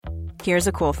Here's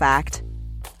a cool fact.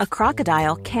 A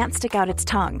crocodile can't stick out its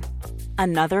tongue.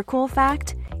 Another cool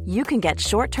fact, you can get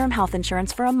short-term health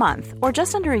insurance for a month or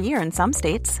just under a year in some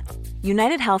states.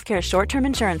 United Healthcare short-term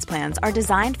insurance plans are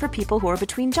designed for people who are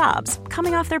between jobs,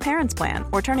 coming off their parents' plan,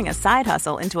 or turning a side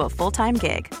hustle into a full-time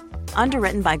gig.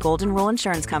 Underwritten by Golden Rule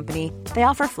Insurance Company, they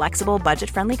offer flexible,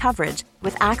 budget-friendly coverage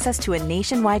with access to a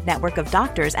nationwide network of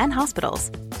doctors and hospitals.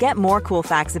 Get more cool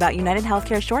facts about United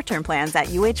Healthcare short-term plans at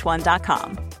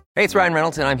uh1.com. Hey, it's Ryan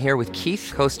Reynolds, and I'm here with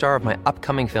Keith, co-star of my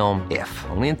upcoming film, If,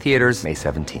 only in theaters May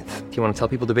 17th. Do you want to tell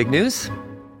people the big news?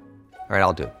 All right,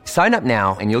 I'll do it. Sign up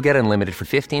now and you'll get unlimited for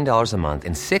 $15 a month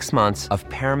and 6 months of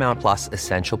Paramount Plus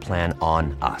Essential Plan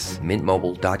on us.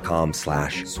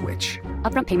 MintMobile.com/switch.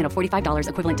 Upfront payment of $45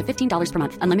 equivalent to $15 per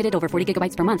month. Unlimited over 40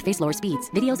 gigabytes per month. Face lower speeds.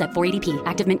 Videos at 480p.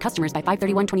 Active Mint customers by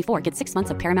 531.24 get 6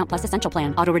 months of Paramount Plus Essential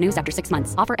Plan. Auto renews after 6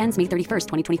 months. Offer ends May 31st,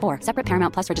 2024. Separate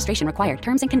Paramount Plus registration required.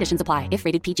 Terms and conditions apply if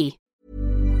rated PG.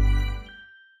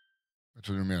 Jag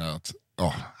tror du menar att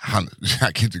han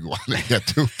kan inte gå, han är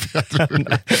helt upp.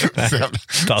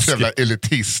 Så jävla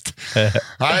elitist.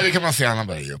 Nej, det kan man säga, han har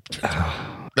bara gett upp.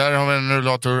 Där har vi en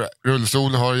rullator,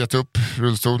 rullstol har gett upp.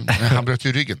 Rullstol, han bröt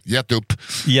ju ryggen. Gett upp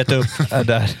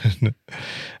där.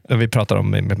 Vi pratar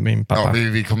om med min pappa. Ja,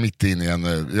 vi kom mitt in i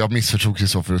jag missförstod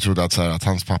Kristoffer och trodde att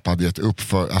hans pappa hade gett upp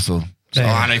för, alltså, så,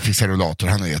 han har ju fixat rullator,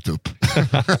 han har gett upp.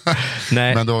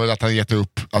 Nej. Men då var det att han gett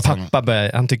upp. Pappa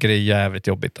han tycker det är jävligt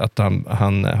jobbigt att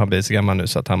han har blivit så gammal nu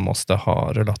så att han måste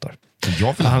ha rullator.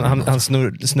 Han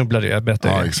snubblade ju, jag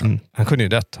berättade han kunde ju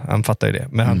dött, han fattar ju det.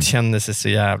 Men han känner sig så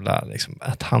jävla liksom,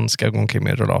 att han ska gå omkring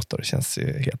med rullator, det känns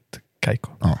ju helt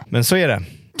kajko. Ja. Men så är det.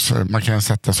 Så man kan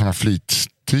sätta sådana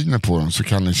flyttyner på dem så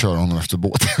kan ni köra honom efter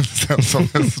båten sen,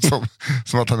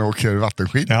 som att han åker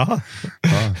vattenskidor. Ja.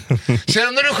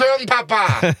 Känner du sjön,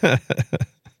 pappa?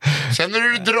 Känner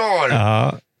du drar?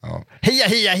 Ja. Heja,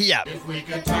 heja, heja! If we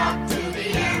could talk to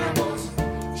the animals,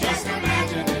 just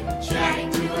imagine it,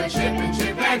 chatting to a chip and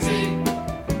chimpanzee.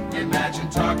 Imagine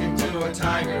talking to a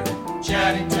tiger,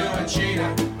 chatting to a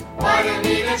cheetah. What a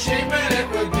neat achievement it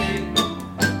would be.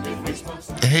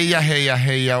 Heja, heja,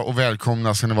 heja och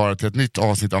välkomna ska ni vara till ett nytt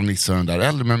avsnitt av Nisse och den där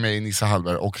äldre med mig, Nisse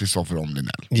Hallberg och Kristoffer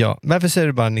Omlinell. Ja, varför säger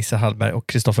du bara Nisse Hallberg och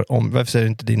Kristoffer Om? Varför säger du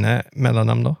inte dina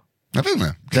mellannamn då? Jag vet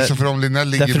inte, Kristoffer Omlinell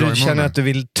ligger bra i munnen. Därför du känner att du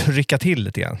vill trycka till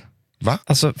lite grann. Va?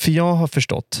 Alltså, för jag har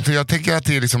förstått. För jag tänker att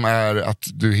det liksom är att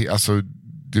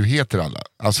du heter alla.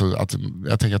 Alltså att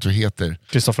jag tänker att du heter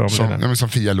Kristoffer Om som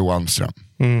Fia Lo Almström.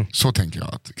 Så tänker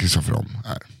jag att Kristoffer Om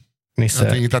är. Nisse. Jag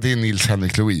tänker inte att det är Nils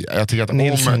Henrik Louis. Jag tycker att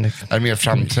Nils Om Henrik är mer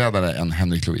framträdande än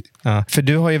Henrik Louis. Ja, för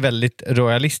du har ju väldigt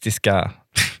royalistiska...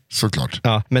 Såklart.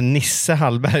 Ja, men Nisse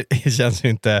Hallberg känns ju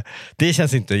inte... Det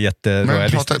känns inte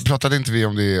jätteroyalistiskt. Men pratade inte vi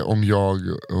om det, om jag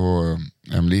och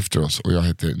Emily gifter oss och jag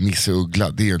heter Nisse Uggla?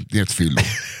 Det är ett fyllo.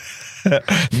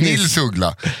 Nils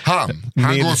Uggla, han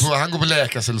går på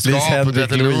läkarsällskap och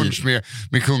äter lunch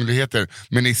med kungligheter.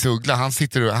 Men Nisse Uggla, han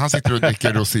sitter och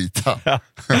dricker Rosita.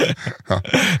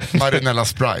 Marinella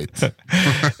Sprite.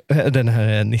 Den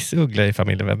här Nisse Uggla i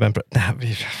familjewebben.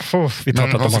 Vi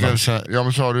pratar om honom. Ja,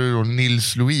 men så har du då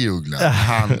Nils Louis Uggla.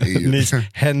 Han är ju Nils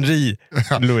Henry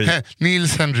Louis.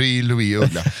 Nils Henry Louis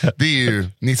Uggla. Det är ju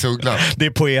Nisse Uggla. Det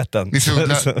är poeten. Nisse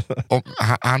Uggla,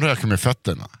 han röker med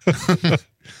fötterna.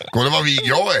 Kolla vad vig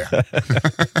jag är.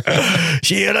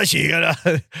 Tjena.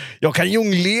 Jag kan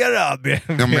jonglera.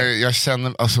 Ja, men jag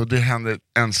känner, alltså det hände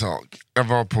en sak. Jag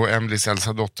var på Emelies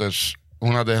äldsta dotters,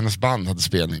 hennes band hade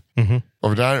spelning. Jag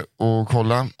var där och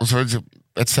kolla. Och så var det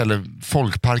ett ställe,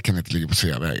 Folkparken heter, ligger på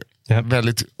Sveavägen. Ja.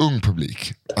 Väldigt ung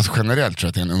publik. Alltså generellt tror jag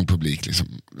att det är en ung publik liksom.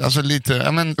 Alltså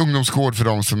lite, ungdomsgård för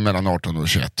dem som är mellan 18 och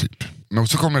 21 typ. Men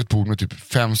så kommer ett bord med typ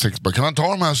 5-6 bara, kan man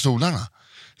ta de här stolarna?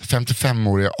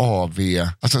 55-åriga AV,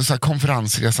 alltså så här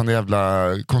konferensresande jävla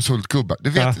konsultgubbar. Du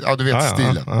vet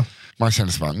stilen. Ja. Man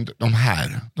känner sig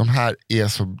de här är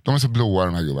så blåa,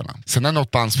 de här gubbarna. Sen när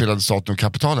något band spelade Staten och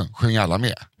Kapitalen sjöng alla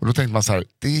med. Och då tänkte man så här,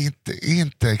 det är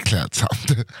inte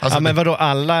klädsamt. Alltså, men vadå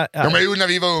alla? Ja, men när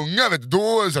vi var unga,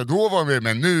 då var vi,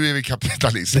 men nu är vi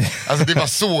kapitalister. Alltså det var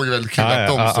så väldigt kul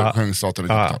att de sjöng Staten och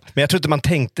Kapitalen. Men jag tror inte man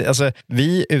tänkte, alltså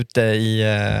vi ute i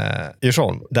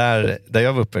Djursholm, där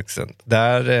jag var uppvuxen,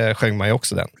 där sjöng man ju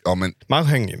också den. Ja, men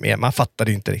man sjöng ju med, man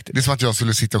fattade inte riktigt. Det är som att jag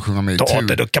skulle sitta och sjunga med i tur.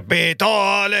 Staten och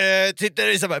Kapitalen.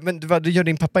 sitter i så här, men vad gör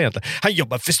din pappa egentligen? Han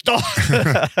jobbar för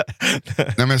staten.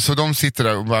 Nej, men så de sitter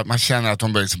där och bara, man känner att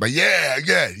de börjar så bara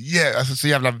yeah. Alltså så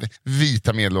jävla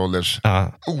vita medelålders.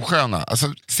 Osköna.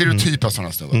 Alltså stereotypa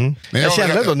sådana snubbar. Men jag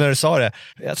kände då när du sa det.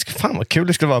 Fan vad kul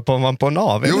det skulle vara på en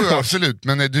av. Jo, absolut.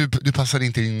 Men du passar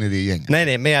inte in i det gänget.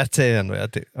 Nej, men jag säger ändå.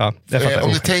 Jag fattar.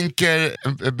 Om du tänker,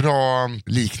 en bra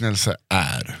liknelse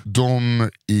är de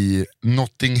i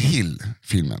Notting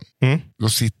Hill-filmen. Då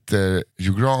sitter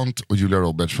Hugh Grant och Julia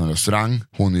Roberts från en restaurang.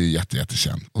 Hon är ju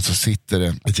jättekänd. Och så sitter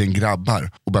det ett gäng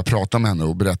grabbar och börjar prata med henne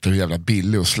och berättar hur jävla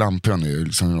billig och slampig hon är.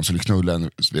 Liksom hur de skulle knulla henne.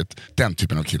 Den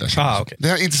typen av killar. Okay. Det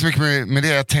är inte så mycket med det.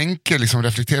 Jag tänker liksom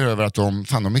reflektera över att de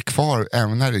är kvar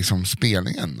även när liksom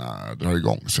spelningen drar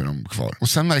igång, så är de kvar. Och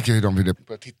sen märker jag hur de vill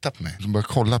börja titta på mig. De börjar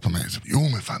kolla på mig. Så, jo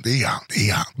men fan, det är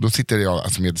han. Och då sitter jag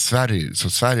alltså med Sverige. Så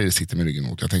Sverige sitter med ryggen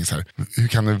mot. Jag tänker så här, hur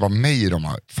kan det vara mig de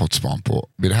har fått span på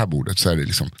vid det här bordet? Så är det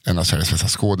liksom en av Sveriges bästa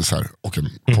skådisar och en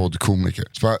poddkomiker.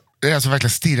 Så bara, det är alltså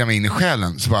verkligen stirrar mig in i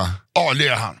själen. Så bara, det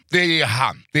är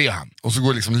han. Och så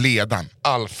går liksom ledaren,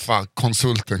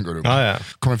 Alfa-konsulten går upp.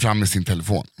 Kommer fram med sin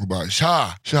telefon och bara,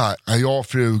 tja, jag och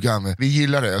frugan, vi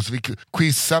gillar det. Alltså, vi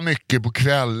quizar mycket på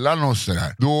kvällarna och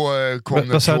sådär. Då kom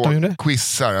det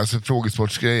quizar, alltså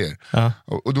frågesportsgrejer.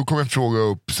 Och då kom en fråga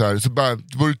upp så här, så bara,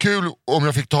 det vore kul om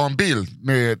jag fick ta en bild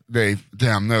med dig till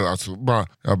ämne. Alltså,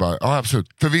 jag bara, ja absolut.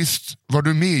 För visst var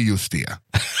du med i just det.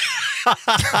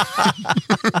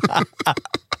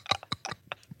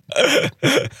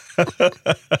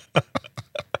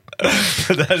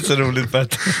 Det här är så roligt för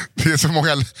att det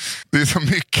är så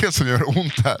mycket som gör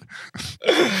ont här.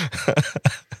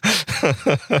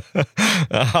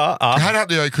 Här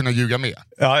hade jag ju kunnat ljuga med.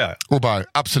 Och bara,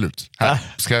 absolut. Här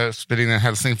ska jag spela in en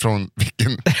hälsning från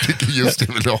vilken just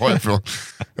det vill du ha ifrån.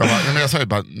 Jag sa ju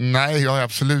bara, nej jag är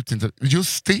absolut inte.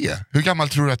 Just det, hur gammal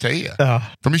tror du att jag är?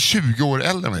 De är 20 år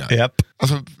äldre än jag.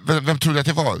 Alltså, vem trodde att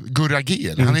jag var? Gurra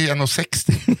G, han är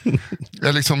 1,60.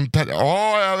 Jag liksom,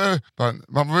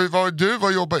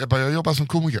 vad jobbar jag? Jag jobbar som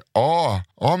komiker. Ja,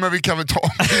 men vi kan väl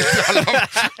ta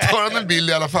en bild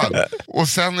i alla fall. Och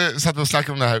sen satt vi och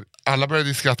snackade om det här. Alla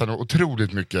började skratta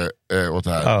otroligt mycket åt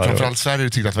det här. Framförallt Sverige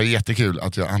tyckte att det var jättekul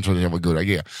att han trodde att jag var Gurra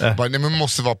G. Bara, nej men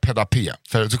måste vara Pedda P.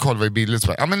 För så kollade vi bilder så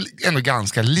bara, men ändå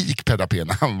ganska lik Pedda P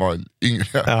när han var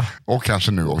yngre. Och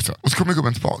kanske nu också. Och så kom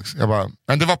gubben tillbaks. Jag bara,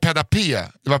 men det var Pedda P.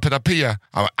 Jag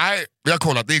bara, nej, vi har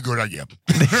kollat, det är Gurra G.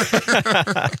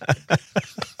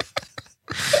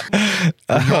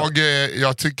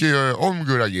 Jag tycker ju om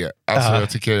Gurra G. Alltså jag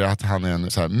tycker att han är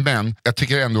en så här, men jag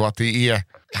tycker ändå att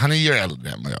han är ju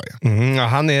äldre än vad jag är.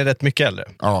 Han är rätt mycket äldre.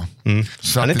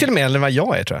 Så han är till och med äldre än vad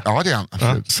jag är, tror jag. Ja, det är han.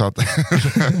 Absolut. Så att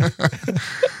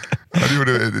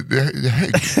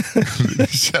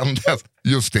det kändes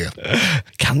just det.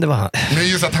 Kan det vara? Men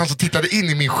just att han så tittade in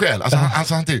i min själ.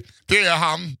 Alltså han tyckte, det är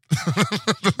han.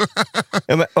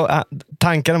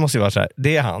 Tankarna måste ju vara så här,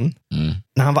 det är han.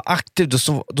 När han var aktiv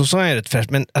då såg jag rätt fräscht.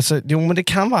 Men alltså, men det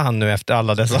kan vara han nu efter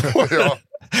alla dessa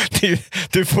år.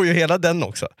 Du får ju hela den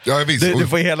också. Ja, visst.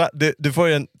 Du får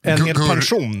ju en hel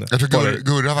pension. Jag tror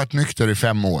Gurra har varit nykter i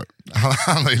 5 år.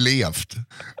 Han har ju levt.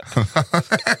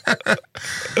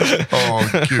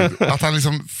 Gud. Att han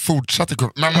liksom fortsatte.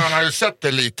 Men man har ju sett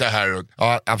det lite här.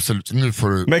 Ja, absolut. Nu får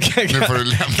du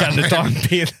lämna. Kan du ta en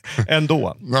bild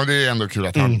ändå? Ja, det är ändå kul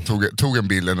att han tog en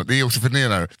bild. Det är också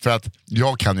förnedrande. För att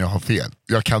jag kan ju ha fel.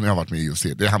 Jag kan ju ha varit med i just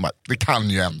det. Det kan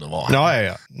ju ändå vara.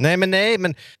 Ja. Nej, men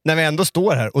när vi ändå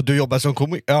står här och du jobbar som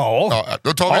komiker.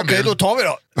 Då tar vi en bild. Då tar vi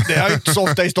då. Det är ju inte så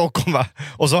ofta i Stockholm, va?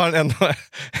 Och så har han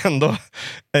ändå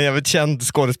en jävligt känd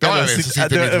skådespelare.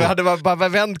 Ja, hade bara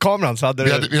vänt kameran så hade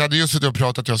vi hade just suttit och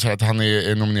pratat och sagt att han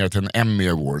är nominerad till en Emmy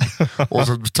Award. Och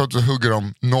så hugger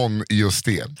de någon i just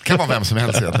det. Kan vara vem som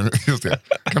helst just det.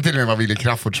 Kan till och med vara Willy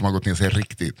Crafoord som har gått ner sig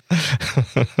riktigt.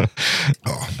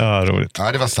 Ja, roligt.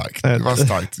 Ja, det var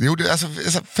starkt. Det gjorde alltså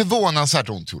förvånansvärt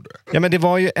ont gjorde det. Ja, men det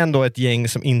var ju ändå ett gäng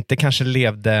som inte kanske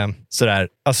levde sådär.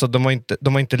 Alltså de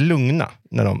var inte lugna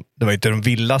när det var inte de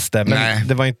villaste, men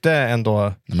det var inte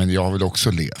ändå. Nej, men jag har väl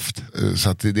också levt. Så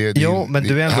att men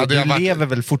du lever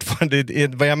väl fortfarande.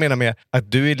 Vad jag menar med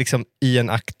att du är liksom i en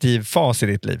aktiv fas i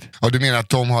ditt liv. Ja, du menar att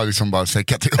de har liksom bara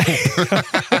säckat ihop?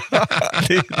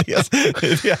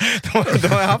 De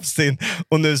har haft sin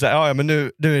och nu så här, men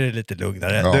nu är det lite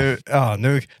lugnare.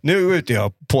 Nu är ute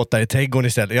jag påtar i trädgården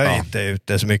istället. Jag är inte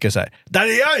ute så mycket så här. Där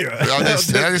är jag ju!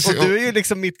 Och du är ju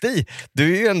liksom mitt i.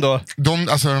 Du är ju ändå. De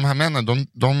här männen,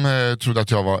 de trodde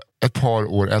att jag var ett par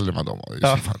år äldre än vad de var i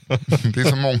så fall. Det är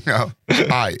så många.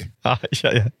 Aj.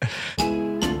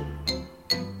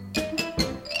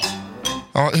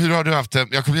 Ja, hur har du haft det?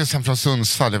 Jag kom just hem från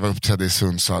Sundsvall, jag var uppträdd i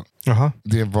Sundsvall. Jaha.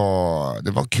 Det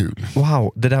var kul.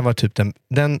 Wow, det där var typ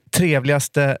den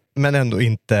trevligaste, men ändå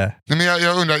inte... Nej, men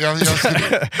jag undrar... Jag skulle...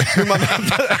 hur man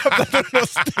öppnar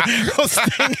och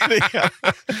stänger igen.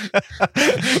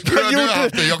 Hur har du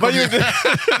haft det?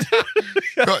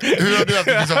 Hur har du haft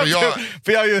det? Liksom,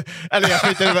 För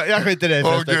jag skiter i dig.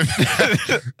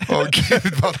 Åh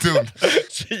gud, vad dumt.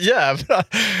 Så jävla...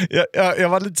 Jag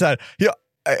var lite så här...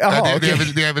 Jaha,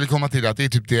 det jag vill komma till är att det är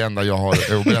typ det enda jag har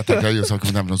att berätta, att jag just har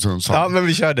kommit hem från Sundsvall. Ja, men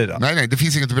vi kör det då. Nej, det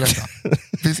finns inget att berätta.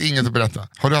 Det finns inget att berätta.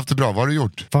 Har du haft det bra? Vad har du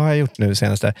gjort? Vad har jag gjort nu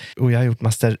senaste? Och jag har gjort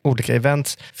massor olika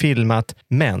events, filmat,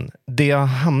 men det jag har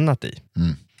hamnat i,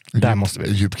 där måste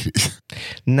vi... Djup kris.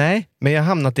 Nej, men jag har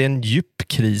hamnat i en djup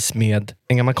kris med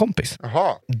en gammal kompis.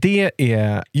 Jaha.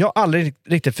 Jag har aldrig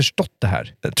riktigt förstått det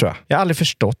här, tror jag. Jag har aldrig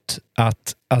förstått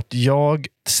att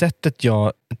sättet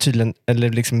jag tydligen, eller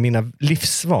liksom mina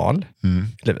livsval,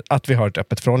 att vi har ett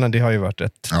öppet förhållande, det har ju varit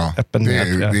ett öppen det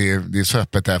är så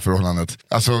öppet det här förhållandet.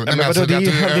 Alltså, du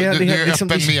är liksom,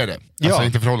 öppen med det. Alltså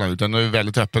inte förhållande, utan du är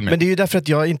väldigt öppen med det. Men det är ju därför att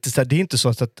jag inte, det är inte så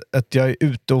att jag är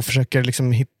ute och försöker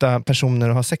liksom hitta personer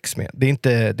att ha sex med.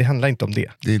 Det handlar inte om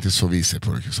det. Det är inte så vi ser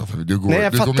på det, Kristoffer. Du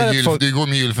går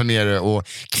med gylfen nere och...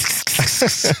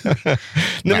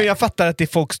 Nej, men jag fattar att det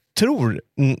folk tror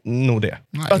nog det.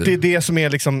 Nej, att det är det som är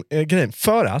liksom grejen.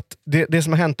 För att det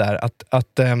som har hänt är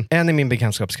att en i min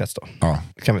bekantskapskrets då,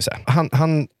 kan vi säga.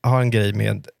 Han har en grej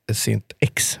med sitt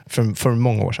ex för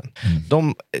många år sedan.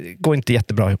 De går inte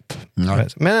jättebra ihop. Nej.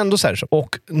 Men ändå så här så.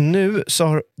 Och nu så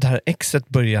har det här exet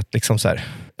börjat liksom så här,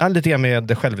 lite grann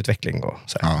med självutveckling och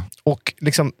så här. Och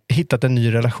liksom hittat en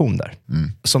ny relation där.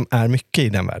 Som är mycket i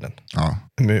den världen.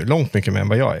 Långt mycket mer än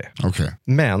vad jag är. Okay.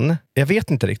 Men jag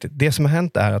vet inte riktigt. Det som har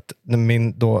hänt är att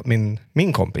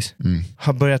min kompis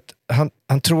har börjat,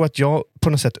 han tror att jag på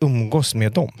något sätt umgås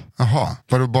med dem. Jaha,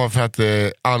 var det bara för att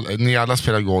ni alla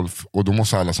spelar golf och då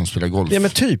måste alla som spelar golf? Ja, men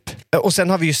typ. Och sen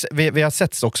har vi har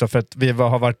setts också för att vi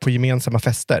har varit på gemensamma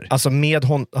fester. Alltså med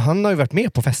han har ju varit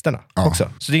med på festerna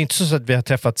också. Så det är inte så att vi har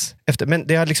träffats efter. Men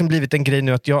det har liksom blivit en grej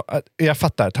nu att jag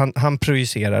fattar att han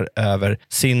projicerar över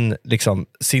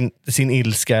sin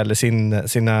ilska eller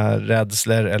sina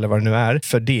rädslor eller vad det nu är.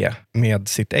 För det med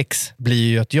sitt ex blir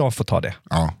ju att jag får ta det.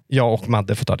 Jag och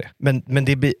Madde får ta det. Men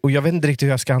det blir, och jag vet inte riktigt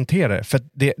hur jag ska hantera det. För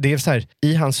det är så här,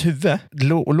 i hans huvud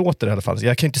låter det i alla fall.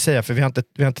 Jag kan inte säga,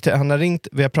 för han har ringt,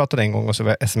 vi har pratat en gång och så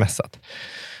har vi smsat.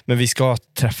 Men vi ska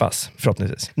träffas,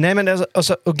 förhoppningsvis. Nej, men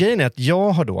alltså, och grejen är att jag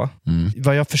har då,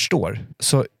 vad jag förstår,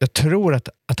 så jag tror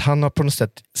att han har på något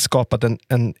sätt skapat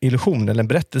en illusion eller en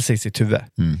berättelse i sitt huvud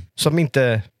som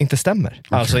inte stämmer.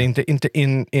 Okay. Alltså inte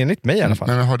enligt mig i alla fall.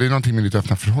 Men har det någonting med ditt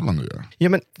öppna förhållande att göra? Ja,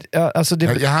 men alltså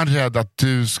är han rädd att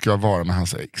du ska vara med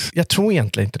hans ex? Jag tror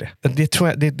egentligen inte det. Det tror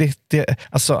jag,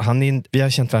 alltså vi har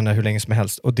känt varandra hur länge som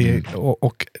helst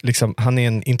och liksom, han är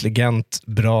en intelligent,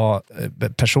 bra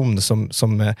person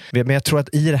som men jag tror att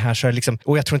i det här så är det liksom,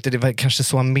 och jag tror inte det var kanske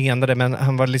så han menade, men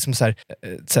han var liksom så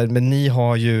här, men ni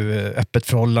har ju öppet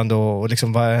förhållande och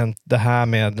liksom vad är det här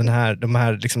med den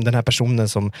här personen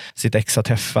som sitt ex har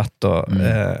träffat och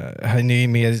ni är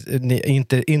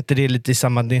med, inte det lite i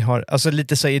samma, ni har, alltså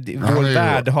lite så i vår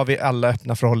värld har vi alla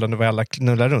öppna förhållanden och vi alla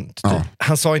knullar runt. Typ.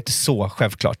 Han sa inte så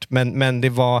självklart, men det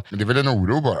var... Men det är väl en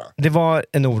oro bara? Det var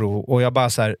en oro och jag bara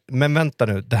så här, men vänta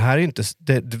nu, det här är ju inte,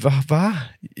 va?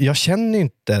 Jag känner ju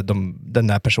inte den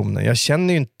där personen. Jag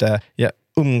känner ju inte, jag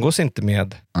umgås inte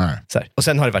med så här. Och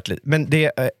sen har det varit lite, men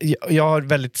jag har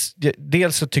väldigt,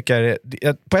 dels så tycker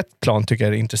jag på ett plan tycker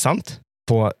jag det är intressant.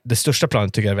 På det största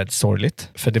planet tycker jag är väldigt sorgligt.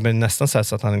 För det blir nästan så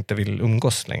att han inte vill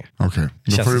umgås längre. Okej,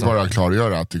 då får du bara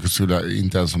klargöra att det skulle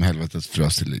inte ens som helvetet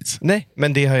frös till is. Nej,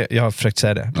 men jag har försökt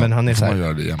säga det. Men han är så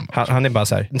här, han är bara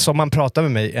så här, som man pratar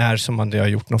med mig är som om jag har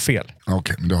gjort något fel.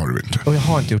 Okej, men det har du inte. Och jag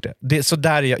har inte gjort det. Så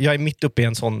där jag är mitt uppe i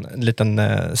en sån liten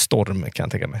storm, kan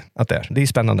jag tänka mig. Att det är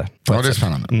spännande. Ja, det är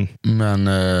spännande. Men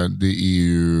det är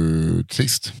ju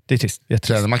trist. Det är trist.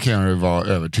 Träden man kan göra vara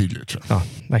övertydlig, tror jag. Ja,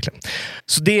 verkligen.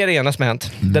 Så det är det ena som hänt.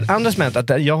 Den andra som hänt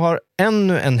att jag har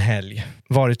ännu en helg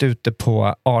varit ute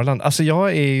på Arlanda. Alltså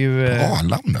jag är ju... På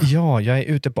Arlanda? Ja, jag är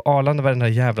ute på Arlanda varenda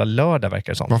jävla lördag,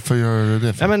 verkar det som. Varför gör du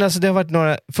det? Ja, men alltså det har varit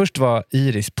några... Först var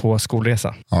Iris på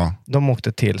skolresa. Ja. De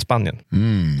åkte till Spanien.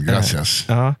 Gracias.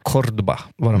 Ja, Cordoba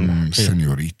var de.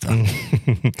 Señorita.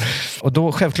 Och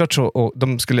då självklart så... Och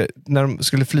när de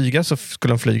skulle flyga så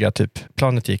skulle de flyga typ...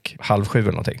 Planet gick 6:30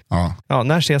 eller någonting. Ja,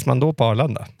 när ses man då på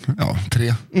Arlanda? Ja,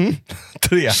 3.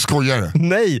 3. Skojar du?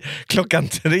 Nej,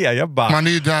 3:00. Jag bara... Man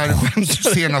är ju där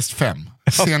senast 5.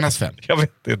 Senast 5. Jag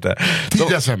vet inte.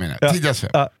 Tidigast 5 menar jag. Tidigast 5.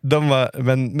 Ja, de var,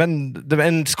 men det var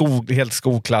en helt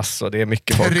skolklass och det är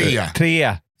mycket folk.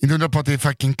 3. Inte undra på att det är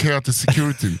fucking kö till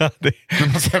security. Det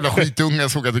var så jävla skitunga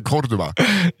såg att det Cordoba.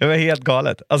 Det var helt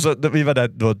galet. Alltså, vi var där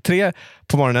då 3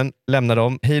 på morgonen, lämnade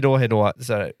dem, hej då.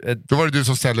 Så här, Då var det du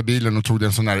som ställde bilen och tog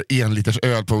en sån där 1 liters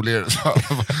öl på O'Learys.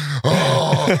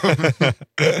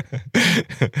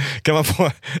 Kan man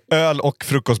få öl och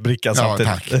frukostbricka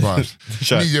samtidigt? Ja, tack.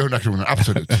 Bara 900 kronor,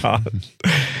 absolut. Ja.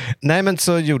 Nej, men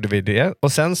så gjorde vi det.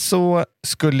 Och sen så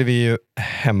skulle vi ju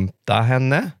hämta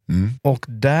henne. Och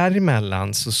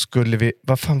däremellan så skulle vi...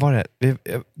 Vad fan var det?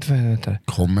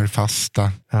 Kommer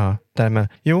fasta. Ja, däremellan.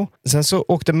 Jo, sen så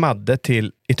åkte Madde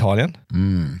till Italien.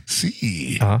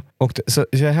 Si. Ja, så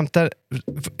jag hämtar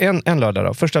en lördag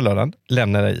då. Första lördagen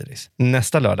lämnade Iris.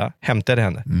 Nästa lördag hämtade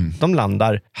henne. De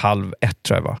landar 12:30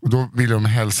 tror jag var. Och då ville de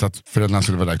hälsa att föräldrarna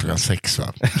skulle vara där klockan 6,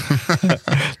 va?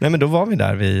 Nej, men då var vi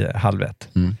där vid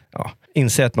 12:30. Ja.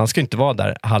 Inse att man ska inte vara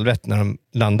där 12:30 när de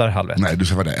landar 12:30. Nej, du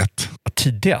ska vara där 1.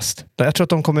 Tidigast. Jag tror att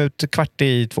de kom ut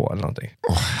 13:15 eller någonting.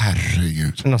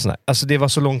 Herregud. Något sånt där. Alltså det var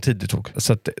så lång tid det tog.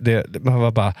 Så att man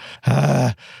var bara...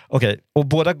 Okej. Och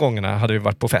båda gångerna hade vi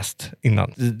varit på fest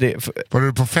innan. Var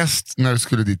du på fest när du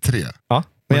skulle dit 3? Ja.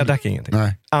 Men jag drack ingenting.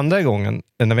 Nej. Andra gången,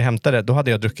 när vi hämtade, då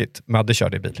hade jag druckit. Madde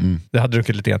körde i bil. Jag hade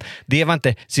druckit lite grann. Det var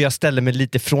inte, så jag ställde mig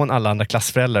lite från alla andra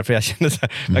klassföräldrar. För jag kände så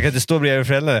här, jag kan inte stå bredvid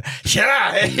föräldrarna.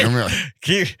 Tjena!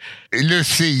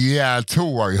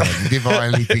 Lucia-tåg, det var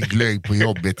en liten glögg på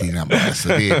jobbet innan. Så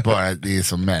det är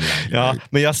som mellan. Ja,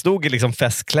 men jag stod i liksom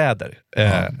festkläder.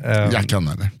 Jackan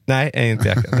eller? Nej, inte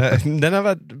jackan. Den har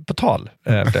varit på tal.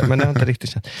 Men det har inte riktigt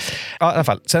känt. Ja, i alla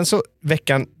fall. Sen så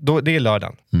veckan, då, det är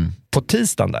lördagen. På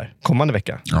tisdagen där, kommande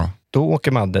vecka. Ja. Då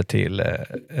åker Madde till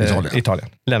Italien.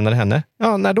 Lämnade henne.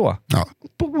 Ja, när då? Ja.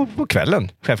 På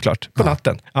kvällen, självklart. På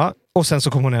natten. Ja. Och sen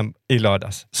så kom hon hem i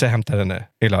lördags. Så jag hämtade henne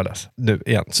i lördags. Nu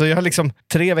igen. Så jag har liksom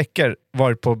 3 veckor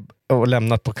varit på och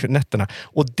lämnat på nätterna.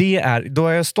 Och då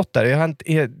har jag stått där.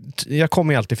 Jag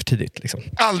kommer ju alltid för tidigt. Liksom.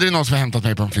 Aldrig någon som har hämtat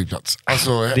mig på en flygplats.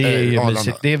 Alltså, det är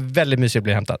mysigt. Det är väldigt mysigt att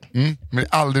bli hämtad. Men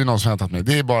aldrig någon som har hämtat mig.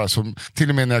 Det är bara som, till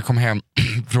och med när jag kom hem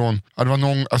från, det var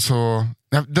någon, alltså...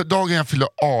 Dagen jag fyllde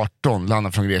 18,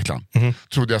 landade från Grekland,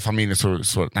 trodde jag familjen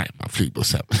så nej,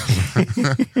 flygbuss hem.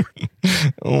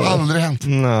 Aldrig hänt.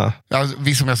 Alltså,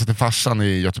 vi som jag satt i farsan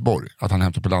i Göteborg, att han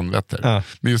hämtade på Landvetter.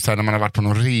 Men just här när man har varit på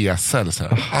någon resa eller så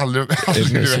här, aldrig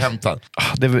blivit hämtad.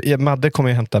 Madde kommer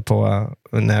ju hämta på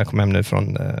när jag kom hem nu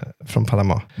från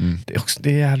Panama. Det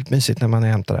är jävligt mysigt när man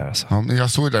är hämtad där. Alltså. Ja, men jag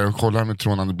såg där och kollade med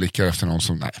trånande blickar efter någon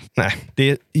som,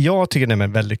 nej. Jag tycker det är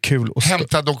väldigt kul.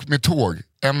 Hämta dock med tåg.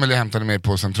 Emily hämtade mig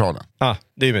på Centralen. Ja,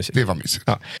 det är mysigt. Det var mysigt.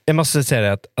 Ja. Jag måste säga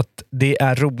det att det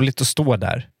är roligt att stå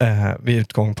där vid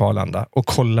utgång på Arlanda och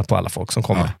kolla på alla folk som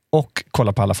kommer. Och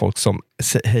kolla på alla folk som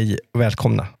säger hej och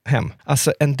välkomna hem.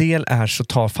 Alltså en del är så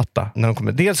tafatta när de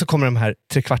kommer. Dels så kommer de här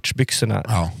 3/4-byxorna.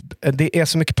 Ja. Det är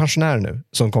så mycket pensionärer nu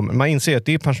som kommer. Man inser att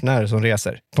det är pensionärer som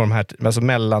reser på de här alltså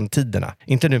mellantiderna.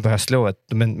 Inte nu på höstlovet,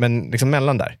 men liksom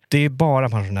mellan där. Det är bara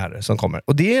pensionärer som kommer.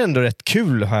 Och det är ändå rätt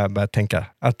kul, har jag börjat tänka.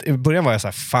 Att i början var jag så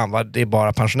här, fan vad det är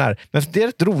bara pensionärer. Men det är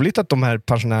rätt roligt att de här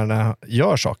pensionärerna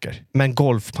gör saker. Men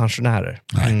golfpensionärer,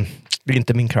 det är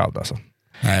inte min crowd alltså.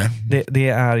 Nej. Det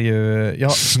är ju...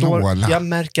 Jag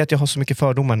märker att jag har så mycket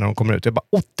fördomar när de kommer ut. Jag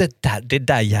bara, det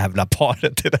där jävla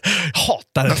paret. Jag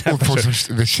hatar det där. Och folk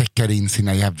som checkar in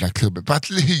sina jävla klubbar. Vad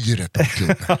hyret av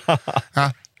klubben?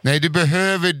 Ja. Nej, du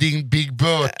behöver din Big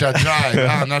Bertha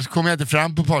Drive. Annars kommer jag inte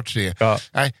fram på part 3. Ja.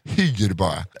 Nej, hyr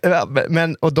bara.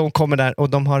 Men, och de kommer där och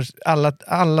de har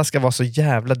alla ska vara så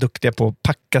jävla duktiga på att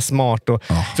packa smart och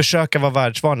försöka vara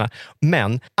världsvana.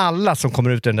 Men alla som kommer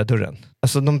ut i den där dörren,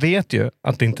 alltså de vet ju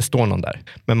att det inte står någon där.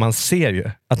 Men man ser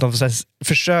ju att de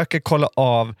försöker kolla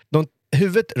av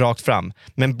huvudet rakt fram,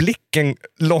 men blicken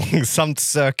långsamt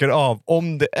söker av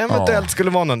om det eventuellt skulle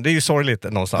vara någon. Det är ju sorgligt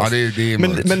någonstans. Ja, det är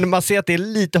men man ser att det är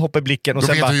lite hopp i blicken. Och då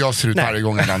sen vet bara, hur jag ser ut varje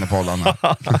gång jag landar på Arlanda.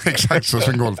 Exakt så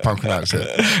som en golfpensionär ser.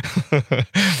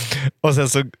 Och sen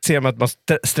så ser man att man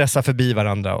stressar förbi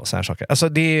varandra och sådana saker. Alltså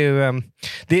det är ju,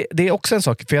 det är också en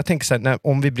sak, för jag tänker så här,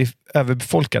 om vi blir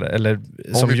överbefolkade, eller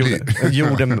som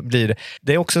jorden blir det.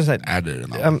 Det är också så här, är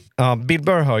det Bill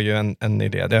Burr har ju en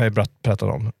idé, det har jag pratat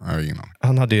om.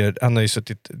 Han har ju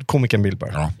suttit, komikern Bill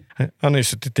Burr. Ja. Han har ju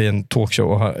suttit i en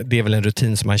talkshow och det är väl en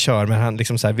rutin som han kör, men han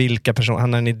liksom så här, vilka personer,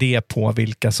 han har en idé på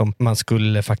vilka som man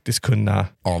skulle faktiskt kunna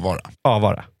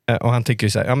avvara. Och han tycker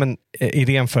ju så här,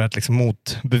 idén för att liksom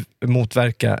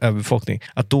motverka överbefolkning,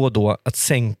 att då och då att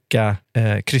bygga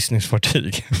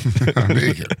kryssningsfartyg.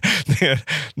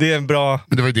 Det är en bra...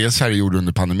 Men det var ju det Sverige gjorde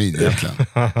under pandemin egentligen.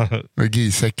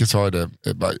 Giesecke sa det.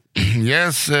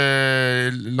 Yes,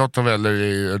 lot of elder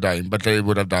are dying, but they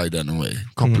would have died anyway.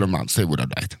 Couple of months they would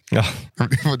have died. Ja.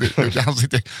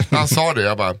 Han sa det,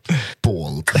 jag bara,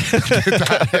 Paul. Det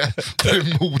där är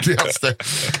det modigaste.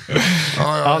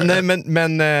 Nej,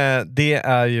 men det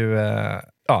är ju...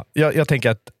 Ja, jag tänker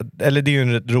att, eller det är ju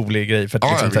en rolig grej för att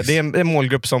liksom, det är en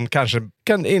målgrupp som kanske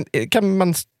kan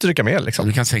man stryka med liksom.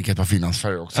 Vi kan sänka ett par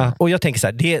finansfärger också. Ja, och jag tänker så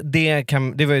här,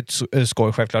 det var ju ett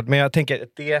skoj självklart, men jag tänker att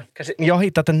jag har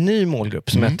hittat en ny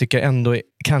målgrupp som jag tycker ändå är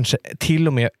kanske till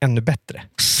och med ännu bättre.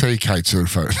 Säg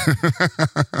kitesurfare.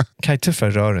 Kitesurfare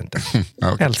rör inte.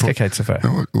 Jag älskar kitesurfare.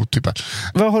 Otippat.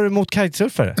 Vad har du emot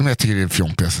kitesurfare? Men jag tycker det är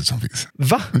fjompigaste som finns.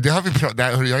 Va? Det har vi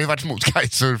jag har ju varit emot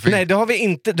kitesurfing. Nej, det har vi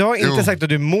inte. Du har inte sagt att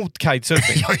du är emot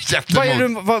kitesurfing. Jag är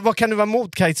jättemot. Vad kan du vara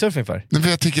emot kitesurfing för? Men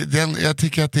jag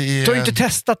tycker att det är... Du har inte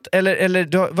testat, eller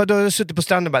du har suttit på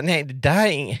stranden och bara, nej, det där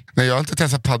är inget. Nej, jag har inte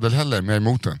testat paddel heller, men jag är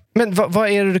emot den. Men vad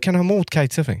är det du kan ha emot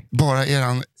kitesurfing? Bara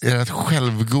ert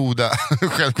självgoda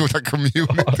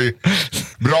community.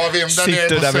 Bra vimda. Sitter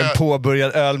du där med en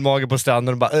påbörjad ölmage på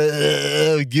stranden och bara,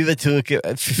 gud vad tråkigt.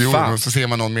 Jo, och så ser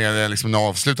man någon med liksom en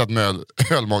avslutat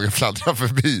ölmage fladdra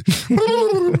förbi.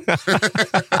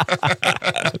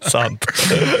 Sant.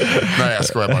 Nej, jag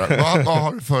skojar bara. Vad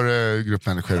har du för grupp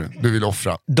människor du vill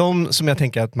offra? De som jag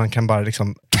tänker att man kan bara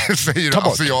liksom säger du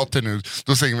asiater nu,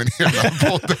 då säger vi ner hela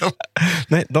podden.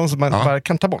 Nej, de som man bara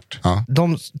kan ta bort. Ja.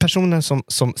 De personer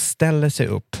som ställer sig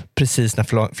upp precis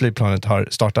när flygplanet har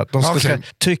startat. De som ska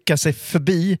trycka sig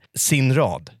förbi sin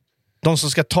rad. De som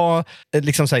ska ta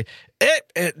liksom så här,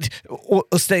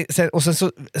 och sen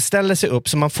så ställer sig upp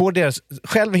så man får deras...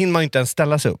 Själv hinner man inte ens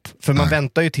ställa sig upp, för man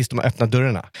väntar ju tills de har öppnat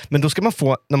dörrarna. Men då ska man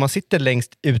få, när man sitter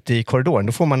längst ute i korridoren,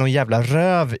 då får man någon jävla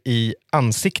röv i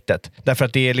ansiktet, därför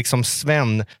att det är liksom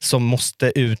Sven som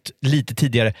måste ut lite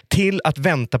tidigare till att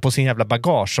vänta på sin jävla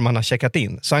bagage som han har checkat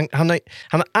in. Så han är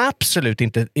absolut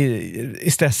inte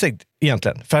stressig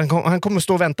egentligen, för han kommer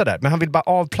stå och vänta där, men han vill bara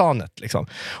av planet liksom.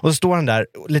 Och så står han där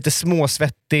lite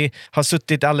småsvettig, har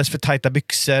suttit alldeles för tajta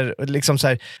byxor, liksom så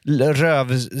här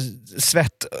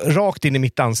rövsvett rakt in i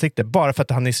mitt ansikte, bara för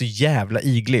att han är så jävla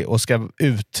iglig och ska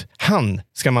ut. Han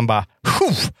ska man bara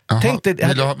tänk dig,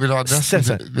 vill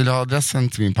du ha adressen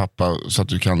till min pappa så att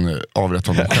du kan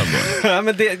avrätta honom själv? Ja,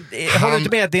 men har du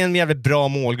inte med att det är en jävligt bra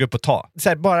målgrupp att ta? Så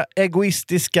här, bara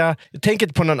egoistiska, jag tänker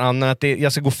inte på någon annan, att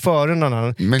jag ska gå före någon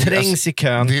annan, trängs i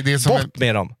kön, bort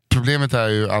med dem. Problemet är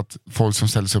ju att folk som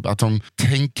ställer sig upp, att de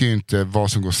tänker ju inte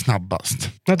vad som går snabbast.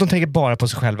 Att de tänker bara på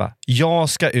sig själva. Jag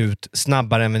ska ut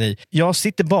snabbare än ni. Jag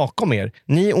sitter bakom er.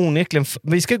 Ni är onekligen,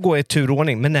 vi ska gå i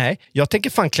turordning, men nej, jag tänker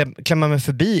fan klämma mig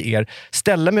förbi er,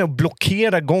 ställa mig och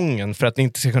blockera gången för att ni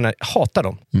inte ska kunna hata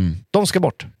dem. De ska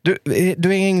bort.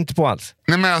 Du är inte på alls.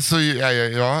 Nej, men alltså,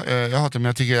 jag hatar, men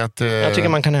jag tycker att... Jag tycker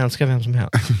man kan älska vem som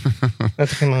helst.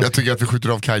 Jag tycker att vi skjuter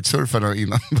av kitesurfarna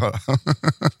innan bara.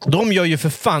 De gör ju för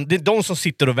fan, det är de som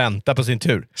sitter och väntar på sin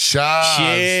tur.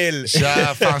 Chill!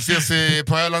 Fan, ses vi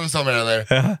på Öland som eller?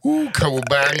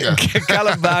 Kawabanga.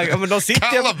 Kalabanga. Men de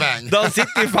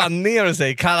sitter ju fan ner och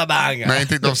säger Kalabanga. Nej,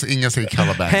 ingen säger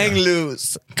Kalabanga. Hang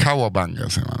loose. Kawabanga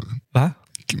säger man. Va?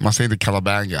 Man säger inte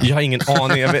Kalabanga. Jag har ingen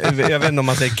aning. Jag vet inte om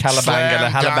man säger Kalabanga eller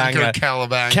Halabanga.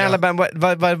 Kalabanga.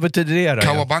 Vad betyder det då?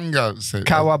 Kawabanga.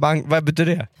 Kawabanga. Vad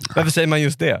betyder det? Varför säger man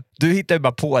just det? Du hittar ju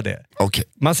bara på det. Okay.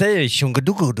 Man säger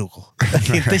shungadugudu.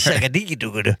 Inte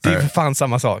shagadigidugudu. Det är för fan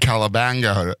samma sak.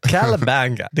 Kalabanga, hörru.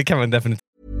 Kalabanga. Det kan man definitivt.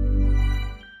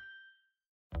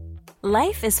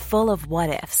 Life is full of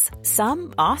what-ifs.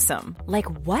 Some awesome. Like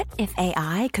what if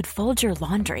AI could fold your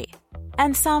laundry?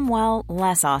 And some, well,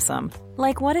 less awesome.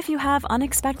 Like what if you have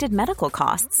unexpected medical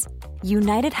costs?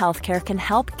 United Healthcare can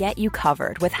help get you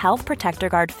covered with Health Protector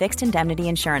Guard fixed indemnity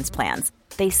insurance plans.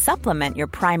 They supplement your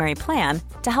primary plan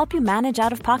to help you manage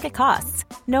out-of-pocket costs.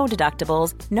 No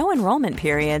deductibles, no enrollment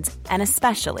periods, and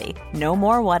especially no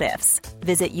more what-ifs.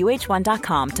 Visit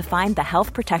uh1.com to find the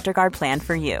Health Protector Guard plan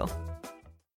for you.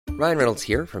 Ryan Reynolds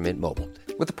here from Mint Mobile.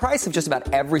 With the price of just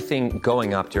about everything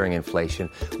going up during inflation,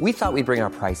 we thought we'd bring our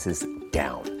prices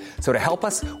down. So to help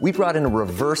us, we brought in a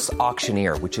reverse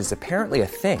auctioneer, which is apparently a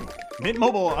thing. Mint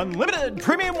Mobile Unlimited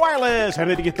Premium Wireless. How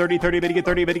to get 30, 30, bit to get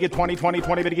 30, bit to get 20, 20,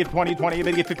 20, bit to get 20, 20,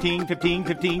 bit to get 15, 15,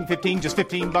 15, 15, just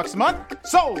 $15 a month?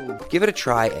 Sold! Give it a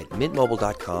try at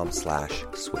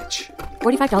mintmobile.com/switch.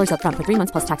 $45 up front for 3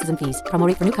 months plus taxes and fees. Promo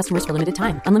rate for new customers for limited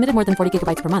time. Unlimited more than 40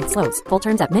 gigabytes per month. Slows full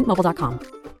terms at mintmobile.com.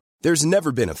 There's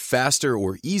never been a faster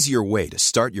or easier way to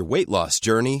start your weight loss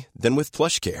journey than with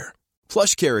PlushCare.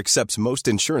 PlushCare accepts most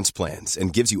insurance plans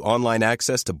and gives you online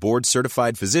access to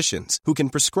board-certified physicians who can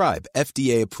prescribe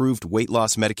FDA-approved weight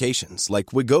loss medications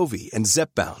like Wegovy and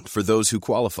Zepbound for those who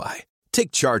qualify.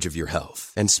 Take charge of your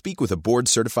health and speak with a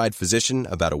board-certified physician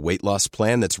about a weight loss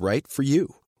plan that's right for you.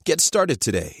 Get started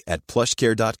today at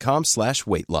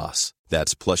plushcare.com/weightloss.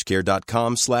 That's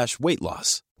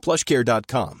plushcare.com/weightloss.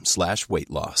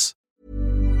 plushcare.com/weightloss.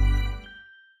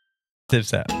 Typ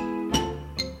så här.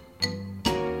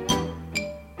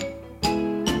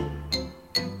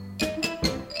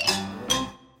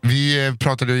 Vi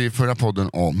pratade i förra podden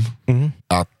om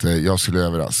att jag skulle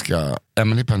överraska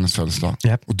Emily på hennes födelsedag.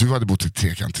 Yep. Och du hade bott i ett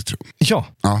trekantigt rum. Ja.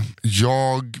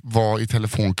 Jag var i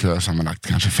telefonkö sammanlagt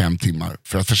kanske 5 timmar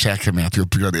för att försäkra mig att jag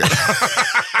uppgraderade.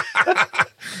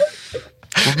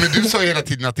 Men du sa hela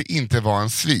tiden att det inte var en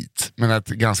svit, men ett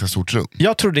ganska stort rum.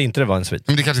 Jag trodde inte det var en svit.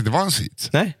 Men det kanske inte var en svit.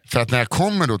 Nej. För att när jag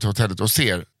kommer då till hotellet och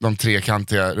ser de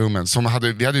trekantiga rummen som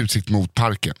vi hade utsikt mot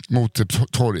parken, mot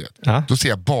torget. Ja. Då ser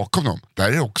jag bakom dem, där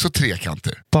är det också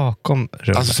trekanter. Bakom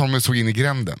rummet. Alltså som såg in i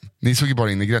gränden. Ni såg ju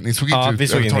bara in i gränden. Ni såg Ja, inte vi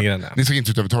ut såg över in i gränden. Ni såg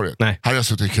inte ut över torget. Nej. Här har jag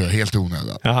suttit i kö helt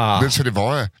onödan. Så det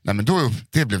var, nej men då,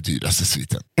 det blev dyraste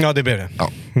sviten. Ja, det blev det.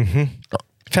 Ja. Ja.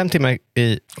 5 timmar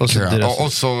i och så dyraste.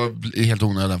 Och så i helt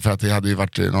onödan för att det hade ju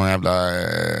varit någon jävla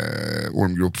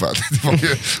ormgrop för att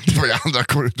det var ju andra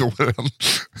korridoren.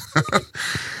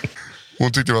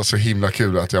 Hon tyckte det var så himla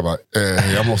kul att jag bara,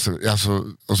 jag måste, alltså,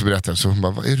 och så berättade jag, så hon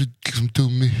bara, vad är du liksom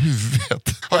dum i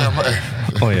huvudet?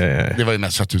 Oj. Det var ju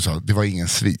mest för att du sa, det var ingen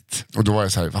svit. Och då var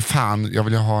jag så här, vad fan, jag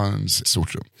vill ju ha en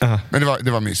stort rum. Men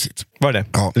det var mysigt. Var det?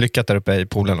 Ja. Lyckat där uppe i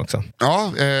poolen också.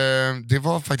 Ja, det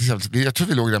var faktiskt, jag tror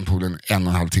vi låg i den poolen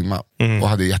 1,5 timme och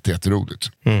hade jätteroligt.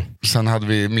 Sen hade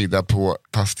vi middag på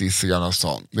Pastis i Gamla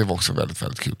stan. Det var också väldigt,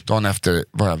 väldigt kul. Dagen efter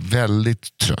var jag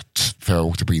väldigt trött för jag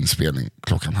åkte på inspelning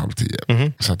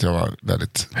 9:30. Så att jag var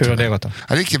väldigt... Hur har det gått då?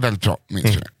 Ja, det gick väldigt bra,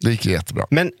 det gick jättebra.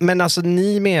 Men alltså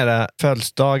ni med era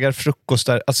födelsedagar,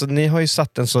 frukostar, alltså ni har ju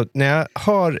satt en så, när jag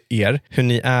hör er, hur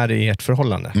ni är i ert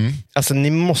förhållande, alltså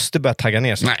ni måste börja tagga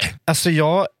ner så. Nej. Alltså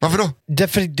jag... Varför då?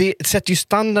 Därför det sätter ju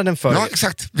standarden för... Ja,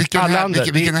 exakt. Vilken alla andra.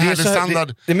 härlig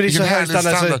standard. Vilken härlig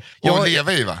standard att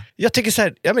leva i, va? Jag tycker så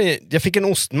här, jag fick en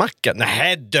ostmacka.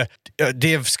 Nej,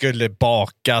 det skulle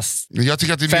bakas jag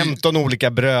tycker att det 15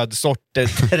 olika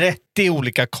brödsorter, 30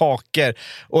 olika kakor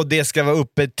och det ska vara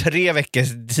uppe 3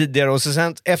 veckor tidigare och så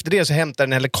sen efter det så hämtar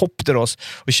en helikopter oss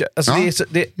och alltså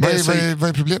vad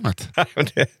är problemet?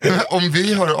 Om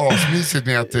vi har det asmysigt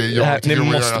med att jag ni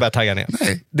måste börja tagga ner.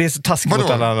 Nej. Det är så taskigt mot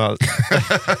alla andra.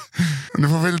 Du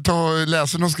får väl ta och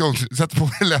läsa någon sätta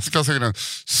på läsglasögonen.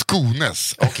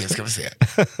 Skones. Okej, ska vi se.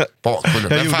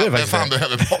 Bakpulver. Vem fan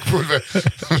behöver bakpulver?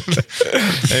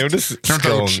 Jag gjorde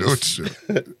scones.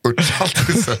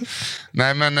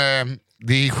 Nej, men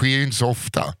det sker ju inte så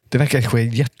ofta. Det verkar ske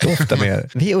jätteofta med er.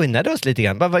 Vi unnade oss lite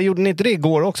grann. Vad gjorde ni inte det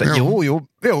igår också? Jo.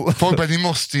 Folk bara, ni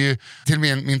måste ju... Till och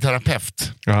med min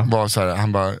terapeut var så här,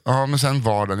 han bara, ja men sen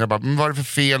vardagen. Jag bara, men vad är det för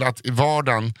fel att i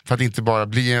vardagen, för att inte bara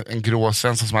bli en grå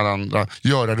svensson som alla andra,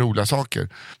 göra roliga saker?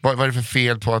 Vad är det för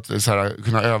fel på att så här,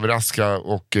 kunna överraska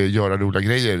och göra roliga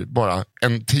grejer bara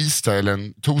en tisdag eller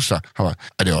en torsdag? Han bara,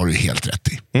 ja, det har du helt rätt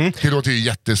i. Det låter ju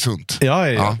jättesunt.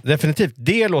 Ja, definitivt.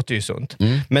 Det låter ju sunt.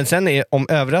 Men sen om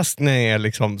överraskningen är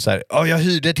liksom så här, jag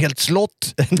hyrde ett helt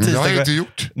slott en tisdag. Det har jag inte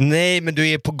gjort. Nej, men du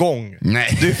är på gång.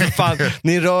 Nej. Du, för fan,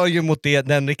 ni rör ju mot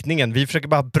den riktningen. Vi försöker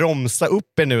bara bromsa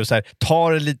upp er nu så här,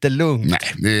 ta det lite lugnt.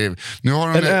 Nej, nu har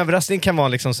en överraskning kan vara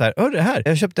liksom så här, det här,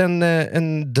 jag köpte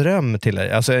en dröm till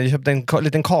dig. Alltså jag köpte en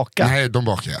liten kaka. Nej, de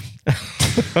bakar jag.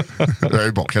 Jag har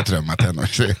ju bakat drömmar till henne.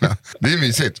 Det är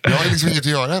mysigt. Jag har liksom inget att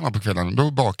göra hemma på kvällen.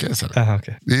 Då bakar jag istället.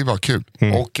 Okay. Det är bara kul.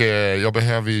 Och jag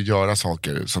behöver ju göra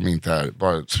saker som inte är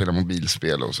bara spela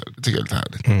mobilspel och så. Det tycker jag är lite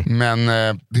härligt. Men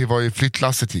det var ju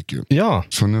flyttlasset gick ju. Ja.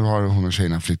 Så nu har hon och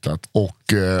tjejerna flyttat. Och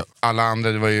alla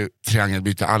andra, det var ju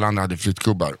triangelbyte. Alla andra hade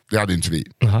flyttgubbar. Det hade inte vi.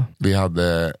 Vi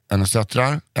hade hennes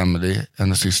döttrar, Emily,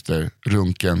 hennes syster,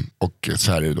 Runken och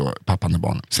Sverige då, pappan och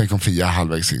barnen. Sen kom Fia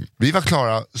halvvägs in. Vi var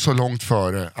klara så långt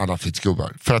före alla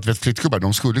flyttgubbar. För att flyttgubbar,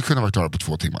 de skulle kunna vara klara på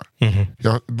 2 timmar.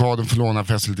 Jag bad dem förlåna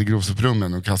för lite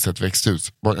grovsoprummen och kasta ett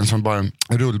växthus. Bara en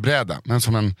rullbräda, men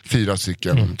som en 4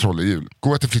 stycken trollehjul.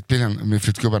 Gå till flyttbilen med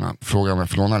flyttgubbarna, fråga om jag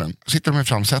förlånar den. Sitter de i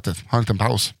framsätet, har en liten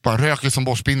paus. Bara röker som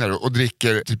borstbindare och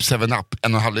dricker typ 7-Up,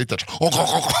 1,5 liter.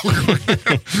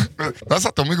 Där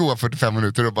satt de i goda 45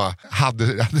 minuter och bara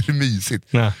hade det mysigt.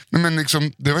 Men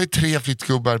liksom, det var ju 3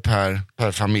 flyttgubbar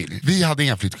per familj. Vi hade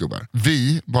inga flyttgubbar.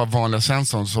 Vi var vanliga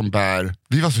Svensson som bär.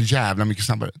 Vi var så jävla mycket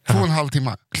snabbare. 2,5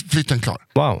 timmar, flytten klar.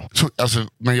 Wow. Så, alltså,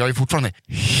 men jag är fortfarande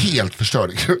helt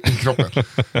förstörd i kroppen.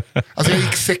 Alltså jag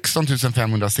gick 16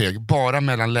 500 steg bara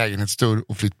mellan lägenhetsdörr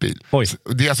och flyttbil. Oj.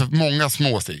 Det är alltså många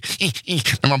små steg.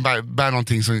 När man bär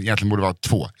någonting som egentligen borde vara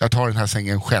 2. Jag tar den här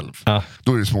sängen själv.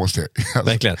 Då är det små steg.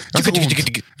 Verkligen. Jag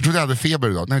trodde jag hade feber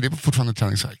idag. Nej, det var fortfarande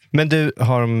träningsvärk. Men du,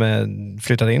 har de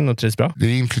flyttat in och trivs bra? Det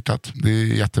är inflyttat. Det är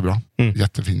jättebra.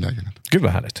 Jättefin lägenhet. Gud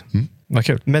vad härligt. Vad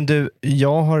kul. Men du,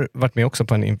 jag har varit med också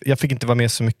på jag fick inte vara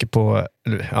med så mycket på,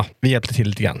 vi hjälpte till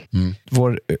lite grann.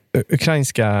 Vår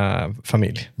ukrainska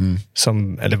familj,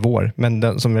 eller men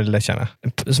den som vi lär känna,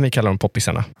 som vi kallar dem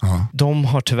poppisarna, de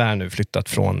har tyvärr nu flyttat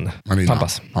från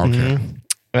Pampas. Okay.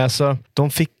 Alltså,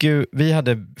 vi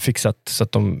hade fixat så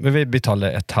att vi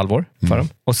betalade ett halvår för dem.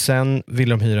 Och sen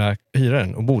ville de hyra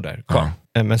den och bo där kvar.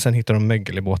 Men sen hittade de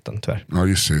mögel i båten tyvärr. Ja,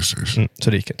 just. Så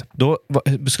det gick inte. Då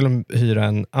skulle de hyra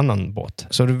en annan båt.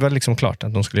 Så det var liksom klart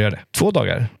att de skulle göra det. 2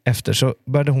 dagar efter så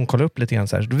började hon kolla upp lite grann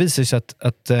så här. Då visade det sig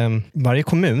att varje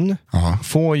kommun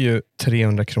får ju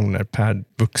 300 kronor per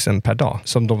vuxen per dag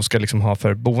som de ska liksom ha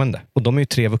för boende. Och de är ju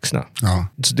 3 vuxna. Ja.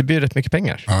 Så det blir rätt mycket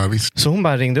pengar. Ja, visst. Så hon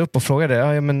bara ringde upp och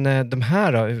frågade, men de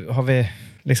här då, har vi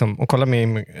liksom, och kolla med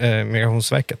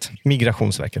Migrationsverket.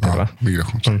 Migrationsverket, eller va?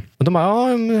 Migrationsverket. Och de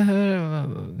bara,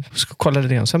 ska kolla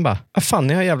det igen. Sen bara, fan,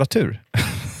 ni har jävla tur.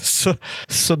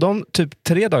 Så de typ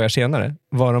 3 dagar senare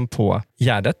var de på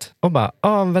Gärdet och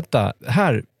bara, vänta,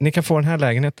 här, ni kan få den här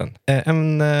lägenheten.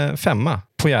 En 5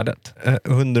 på Gärdet.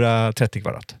 130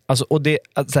 kvadrat. Alltså, och det,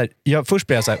 så här, först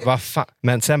blev jag så här, vad fan?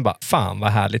 Men sen bara, fan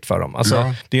vad härligt för dem.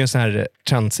 Alltså, det är en sån här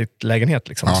transitlägenhet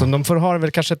liksom. Så de får ha det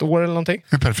väl kanske 1 år eller någonting.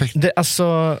 Det är perfekt. Det,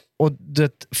 alltså, och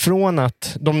det, från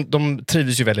att de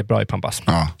trivdes ju väldigt bra i Pampas.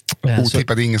 Ja.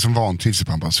 Otippat, det är ingen som vantrivs i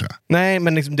Pampas, tror jag. Nej,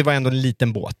 men liksom, det var ändå en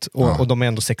liten båt. Och de är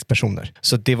ändå 6 personer.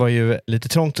 Så det var ju lite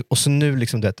trångt. Och så nu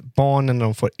liksom det, barnen,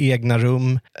 de får egna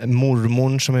rum.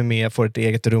 Mormor som är med får ett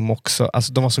eget rum också.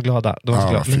 Alltså de var så glada.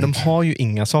 Men de har ju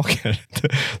inga saker.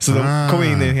 Så de kom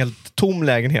in i en helt tom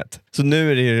lägenhet. Så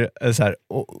nu är det ju så här,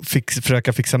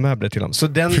 försöka fixa möbler till dem. Så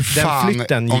den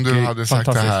flytten gick. Om du hade sagt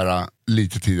det här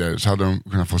lite tidigare så hade de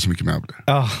kunnat få så mycket möbler.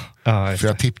 För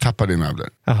jag tipptappade i möbler.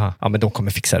 Ja, men de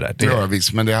kommer fixa det. Ja,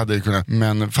 visst, men det hade ju kunnat.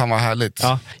 Men fan vad härligt.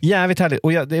 Ja, jävligt härligt.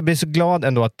 Och jag blir så glad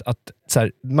ändå att så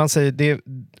här, man säger det.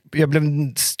 Jag blev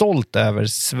stolt över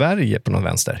Sverige på någon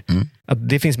vänster. Att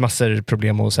det finns massor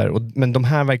problem och så här, men de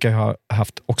här verkar ha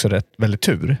haft också väldigt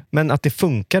tur. Men att det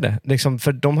funkade. Liksom,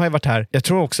 för de har ju varit här. Jag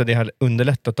tror också det har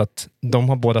underlättat att de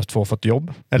har båda 2 fått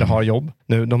jobb. Eller har jobb.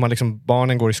 Nu, de har liksom,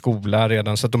 barnen går i skola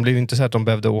redan. Så att de blev inte så att de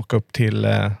behövde åka upp till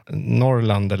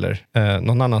Norrland eller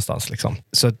någon annanstans. Liksom.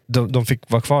 Så att de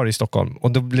fick vara kvar i Stockholm.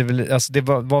 Och då blev, alltså, det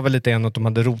var väl lite att de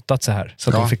hade rotat så här. Så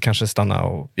att de fick kanske stanna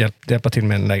och hjälpa till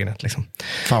med en lägenhet. Liksom.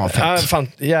 Fan vad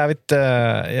fett.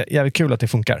 Jävligt kul att det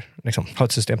funkar. Liksom. Ha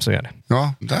ett system som gör det.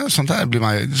 Ja, sånt där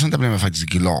blir man faktiskt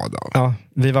glad av. Ja,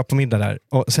 vi var på middag där.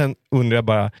 Och sen undrar jag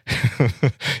bara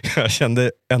jag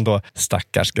kände ändå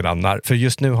stackars grannar. För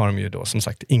just nu har de ju då som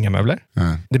sagt inga möbler.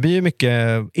 Det blir ju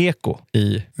mycket eko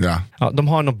i. Ja, de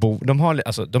har något bord. De har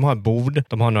ett bord,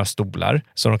 de har några stolar.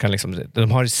 Så de kan liksom,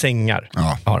 de har sängar.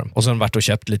 Har de. Och så har de varit och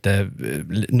köpt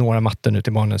några mattor nu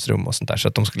till barnens rum och sånt där. Så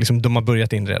att de har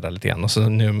börjat inreda lite grann. Och så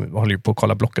nu håller vi på att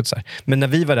kolla blocket så här. Men när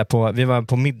vi var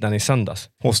på middagen i söndags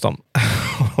hos dem.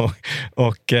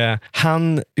 och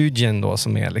han, Eugen då,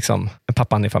 som är liksom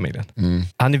pappan i familjen.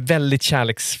 Han är väldigt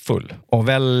kärleksfull och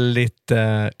väldigt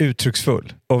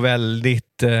uttrycksfull och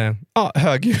väldigt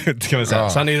högljudd kan man säga.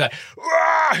 Så han är ju såhär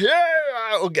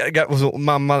och så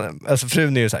mamma, alltså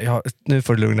frun är ju såhär, nu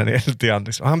får du lugna ner lite grann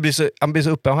liksom. Han blir så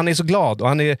uppe och han är så glad och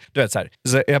han är, du vet så här.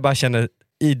 Så jag bara känner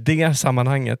i det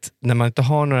sammanhanget, när man inte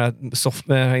har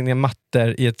några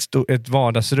mattor i ett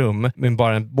vardagsrum med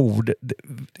bara en bord,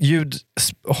 ljud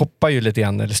hoppar ju lite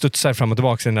grann eller studsar fram och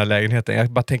tillbaka i den här lägenheten.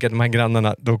 Jag bara tänker att de här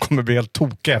grannarna då kommer bli helt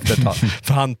tokiga efter ett tag.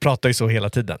 För han pratar ju så hela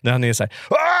tiden. När han är så här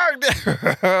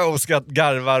och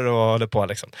garvar och håller på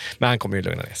liksom. Men han kommer ju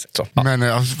lugna ner sig. Så, ja. Men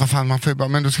alltså, vad fan,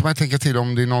 men då ska man tänka till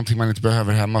om det är någonting man inte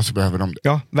behöver hemma så behöver de det.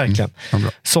 Ja, verkligen.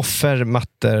 Soffor,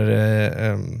 mattor,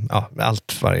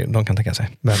 allt vad de kan tänka sig.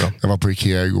 Jag var på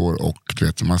Ikea igår och du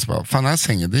vet, man bara, fan den här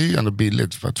sängen, det är ju ändå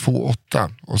billigt för 2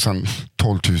 800 och sen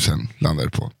 12 000 landar det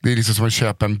på. Det är liksom som att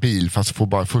köpa en bil fast få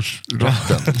bara först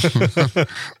ratten.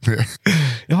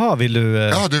 Jaha, vill du...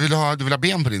 Ja, du vill ha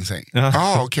ben på din säng.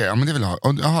 Okej, ja, men det vill jag ha.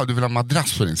 Jaha, du vill ha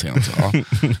madrass på din säng också. Ja.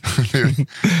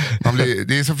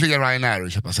 Det är som flyga Ryanair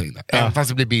och köpa säng där. Även fast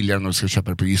det blir billigare när du ska köpa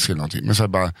det på Jysk eller någonting. Men så är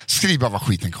det bara, skriv bara vad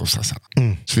skiten kostar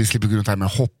sen. Så vi slipper gå runt här med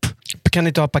hopp. kan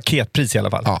inte ha paketpris i alla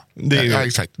fall. Ja, det är ju,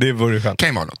 exakt. Det vore skönt. Kan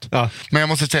ju vara något. Ja. Men jag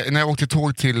måste säga, när jag åkte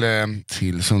tåg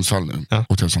till Sundsvall nu,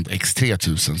 åkte jag sånt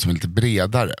X3000 som är lite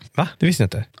bredare. Va? Det visste jag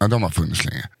inte. Ja, de har funnits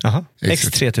länge. Aha.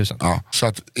 X3000. Ja, så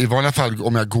att i vanliga fall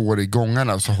om jag går i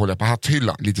gångarna så håller jag på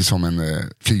hatthyllan, lite som en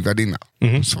flygvärdinna.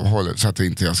 Så att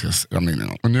inte jag ska ramla in i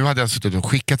någon. Och nu hade jag suttit och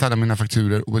skickat alla mina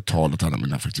fakturer och betalat alla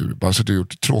mina fakturer. Bara så att jag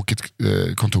gjort ett tråkigt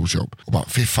kontorsjobb. Och bara,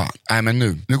 fy fan. Nej men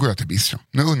nu går jag till bistro.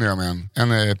 Nu undrar jag mig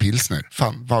en pilsner.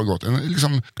 Fan, vad gott.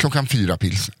 Liksom klockan 4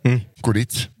 pilsner. Går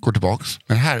dit, går tillbaks.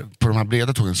 Men här på de här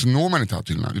breda tågen så når man inte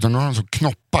hatthyllan. Utan då har de så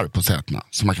knoppar på sätena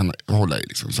som man kan hålla i.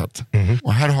 Liksom, så att,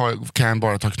 och här kan jag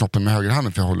bara ta knoppen med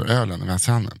högerhanden för jag håller ölen med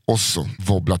vänsterhanden. Och så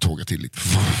wobblar tåget till lite.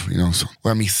 Och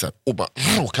jag missar. Och bara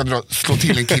råkar slå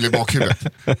till en kille i bakhuvudet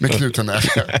med knuten där.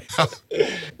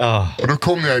 Och då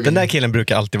kommer jag den där killen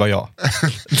brukar alltid vara jag.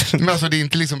 Men alltså det är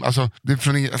inte liksom, alltså, det är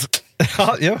från alltså,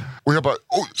 ja. Och jag bara,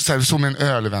 så med en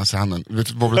öl i vänsterhanden.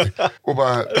 Och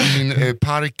bara min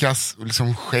parkas och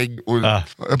liksom skägg. Och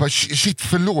jag bara, shit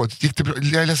förlåt, gick det bra?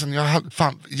 Jag är ledsen,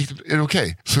 är det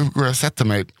okej? Så går jag och sätter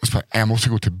mig och så bara, jag måste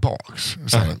gå tillbaks.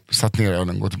 Så här, satt ner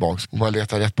ölen, går tillbaks och bara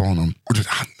letar rätt på honom. Och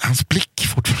hans blick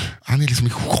fortfarande, han är liksom i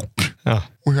chock. Ja.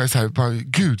 Och jag är så här, bara,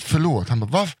 gud förlåt. Han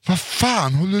bara, vad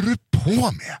fan håller du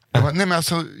på med? Jag bara, nej men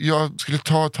alltså, jag skulle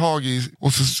ta tag i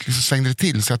och så svängde det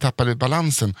till så jag tappade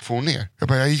balansen, få ner. Jag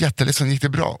bara, jag är jätteledsen, gick det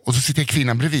bra? Och så sitter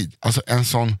kvinnan bredvid, alltså en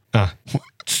sån, hon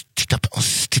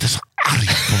tittar så arg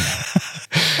på mig.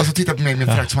 Alltså titta på mig med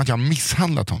förakt som att jag har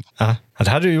misshandlat honom. Ja, det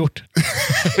hade du gjort.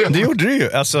 Det gjorde du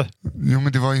ju, alltså. Jo,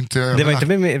 men det var inte överlagt.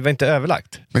 Det var inte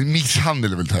överlagt. Men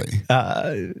misshandel är väl ta i?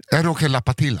 Jag råkade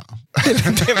lappa till han.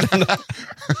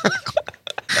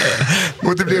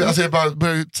 Och det blev, alltså jag bara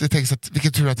började tänka så att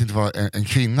vilken tur att det inte var en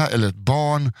kvinna eller ett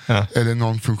barn eller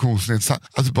någon funktionsnedsatt.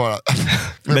 Alltså bara,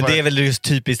 men det är väl just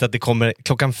typiskt att det kommer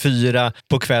klockan 4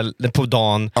 på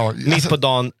dagen, mitt på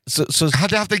dagen. Så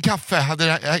hade jag haft en kaffe hade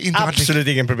jag inte absolut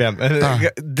ingen problem.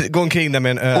 Gå omkring där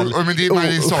med en öl. Men det är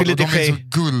de är så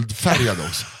guldfärgade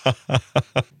också.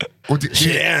 Och det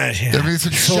är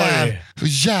så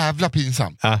jävla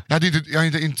pinsamt. Jag hade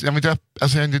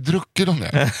inte druckit dem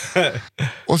där.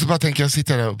 Och så bara tänker jag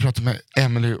sitta där och prata med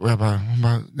Emily och hon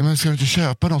bara, men ska du inte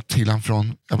köpa något till han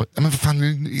från? Jag bara, men vad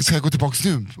fan, ska jag gå tillbaka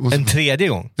nu? Och så, en tredje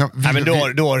gång? Ja, men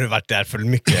då har du varit där för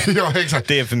mycket. Ja, exakt.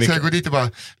 Det är för mycket. Så jag går dit och bara,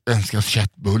 önskar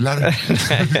köttbullar.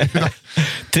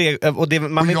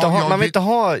 Man vill inte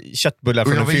ha köttbullar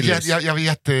från en fyllis. Jag var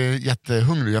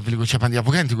jättehungrig. Jag ville gå och köpa jag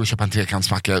vågar inte gå och köpa en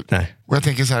trekantsmacka. Och jag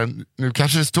tänker så här, nu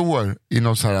kanske det står i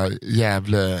någon så här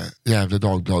jävle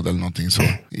dagblad eller någonting så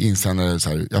insändare så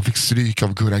här, jag fick stryk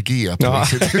av Gurra G på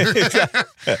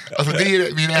alltså det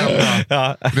är min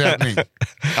enda räddning.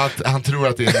 Att han tror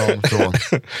att det är någon från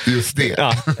just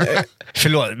det.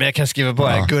 Förlåt, men jag kan skriva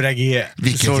på Gurra G.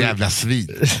 Vilket jävla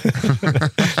svin.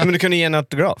 Men du kunde ge en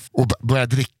autograf. Och börja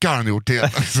dricka har han gjort det.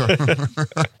 Alltså.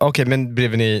 Okej, men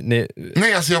blev ni...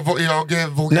 Nej, alltså jag vågade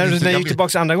inte. När du gick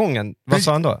tillbaka andra gången, vad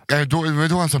sa han då?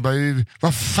 Då han sa bara,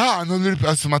 vad fan håller du på?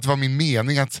 Alltså, som att det var min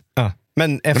mening att...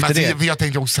 Men efter det... Jag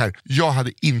tänkte också så här, jag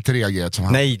hade inte reagerat som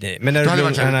han. Nej, men när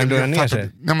han lurar ner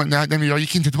sig. Nej, men jag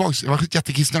gick inte tillbaka, jag var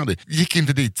jättekissnödig. Gick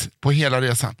inte dit på hela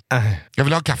resan. Jag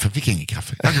ville ha kaffe, fick ingen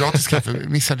kaffe. Jag gratis kaffe,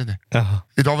 missade det.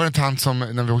 Idag var det en tant som,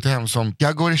 när vi åkte hem, som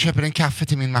jag går och köper en kaffe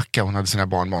till min macka. Hon hade sina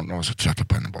barnbarn, de var så trötta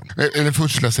på henne barn. Eller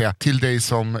först skulle jag säga, till dig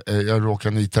som jag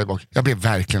råkade nita i bak. Jag blev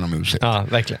verkligen om ursäkt. Ja,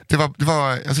 verkligen. Det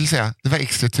var jag skulle säga, det var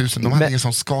X3000. De hade ingen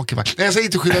sån skak i back. Nej, jag säger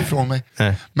inte skylla ifrån mig.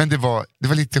 Men det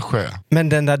var lite sjö. Men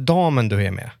den där damen du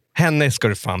är med, henne ska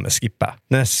du fan med skippa.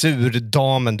 Den där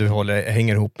surdamen du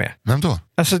hänger ihop med. Vem då?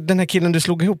 Alltså den här killen du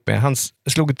slog ihop med, han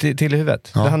slog till i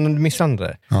huvudet. Han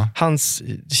misshandlade. Hans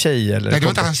tjej eller... Nej, det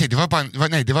var inte hans tjej,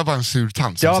 det var bara en sur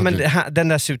tant. Ja, men den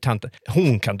där surtanten,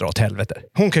 hon kan dra åt helvete.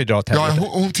 Hon kan ju dra åt helvete. Ja,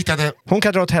 hon tittade... Hon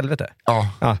kan dra åt helvete.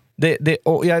 Ja.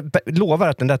 Och jag lovar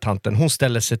att den där tanten, hon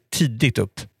ställer sig tidigt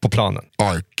upp på planen.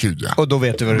 Ja, gud ja. Och då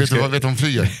vet du vad du ska... Vet hon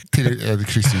flyger till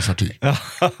kryssningsfartyg.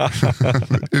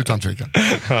 Utan tvekan.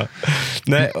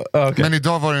 Nej, okay. Men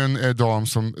idag var det en dam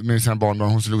som med sina barnbarn,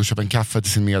 hon skulle gå och köpa en kaffe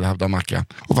till sin medhavda macka.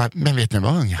 Och bara, men vet ni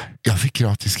vad unga? Jag fick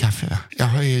gratis kaffe. Va? Jag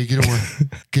har ju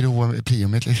grå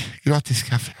pliometer. Gratis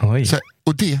kaffe. Så,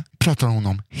 och det pratar hon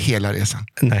om hela resan.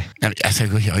 Nej alltså,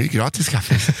 jag har ju gratis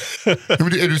kaffe. Men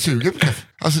är du sugen på kaffe?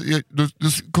 Alltså, då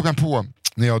kom jag på,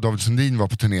 när jag och David Sundin var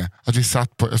på turné, att vi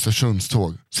satt på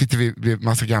Östersundståg. Sitter vi vid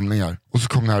massa gamlingar. Och så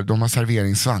kom de har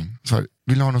serveringsvagn. Så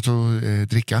vill du ha något att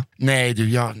dricka? Nej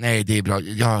du, nej det är bra.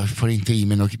 Jag får inte i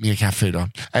mig något mer kaffe idag.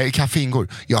 Kaffe ingår.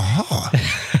 Jaha.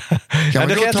 Ja,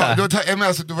 men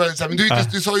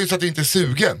du sa ju så att du inte är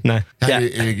sugen. Nej. Ja,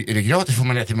 är det gratis får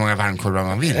man äta hur många varmkorvar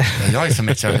man vill. Jag är som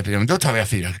ett men då tar jag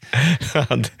 4.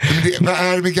 Vad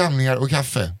är det med gamlingar och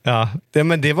kaffe? Ja,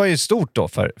 men det var ju stort då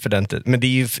för den tiden. Men det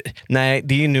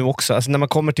är ju nu också. Alltså när man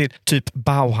kommer till typ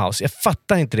Bauhaus, jag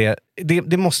fattar inte det.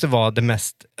 Det måste vara det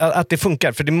mest, att det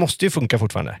funkar, för det måste ju funka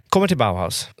fortfarande. Kommer till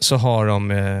Bauhaus så har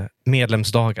de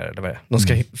medlemsdagar eller vad det är. De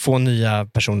ska få nya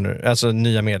personer, alltså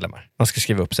nya medlemmar. Man ska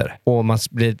skriva upp sig och man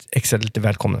blir extra lite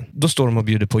välkommen. Då står de och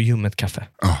bjuder på ljummet kaffe.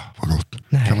 Vad gott.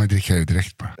 Nej. Kan man dricka det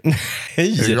direkt bara? Nej.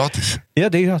 Är det gratis? Ja,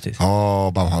 det är gratis.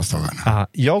 Bauhausdagarna.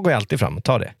 Jag går alltid fram och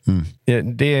tar det.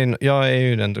 Jag är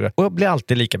ju den, och jag blir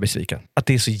alltid lika besviken. Att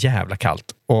det är så jävla kallt.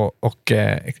 Och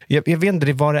jag vet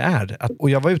inte vad det är. Och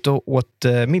jag var ute och åt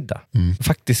middag.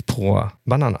 Faktiskt på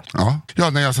Bananas. Ja,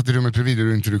 när jag satt i rummet bredvid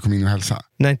och inte du kom in och hälsa.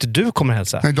 När inte du kommer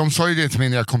hälsa. Nej, de sa ju det till mig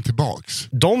när jag kom tillbaks.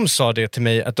 De sa det till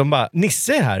mig att de bara,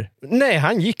 Nisse är här. Nej,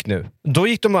 han gick nu. Då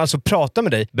gick de alltså prata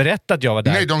med dig, berätta att jag var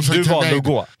där. Nej, de sa du valde att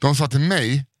gå. De sa till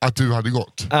mig att du hade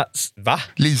gått. Va?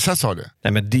 Lisa sa det.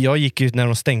 Nej, men jag gick ut när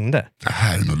de stängde. Det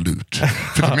här är något lurt.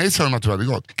 För till mig sa de att du hade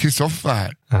gått. Kristoffer var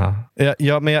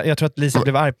här. Men jag tror att Lisa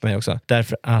blev arg på mig också.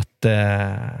 Därför att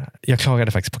jag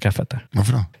klagade faktiskt på kaffet där.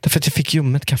 Varför då? Därför att jag fick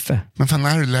ljummet kaffe. Men fan,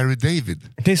 är det Larry David?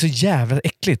 Det är så jävla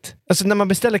äckligt. Alltså när man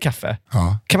beställer kaffe,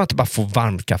 kan man inte bara få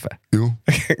varmt kaffe? Jo.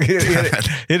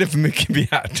 är det för mycket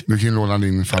begärt? Du kan ju låna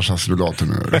din farsas rullator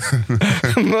nu.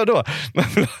 Vadå?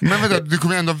 Men vänta, du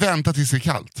kommer ändå vänta tills det är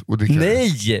kallt. Och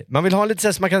nej, man vill ha lite så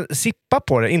här så man kan sippa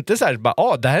på det. Inte så här,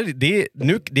 bara,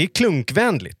 det är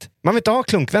klunkvänligt. Man vill inte ha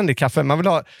klunkvänligt kaffe, man vill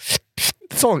ha...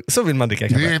 Så vill man dricka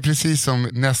kaffe. Det är precis som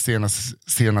näst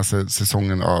senaste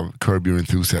säsongen av Curb Your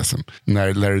Enthusiasm.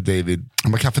 När Larry David,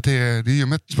 kaffet det är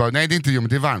ljummet. Nej, det är inte ljummet,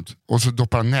 det är varmt. Och så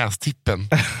doppar han nästippen.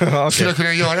 Okay. Skulle jag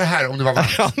kunna göra det här om det var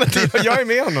varmt? Ja, men jag är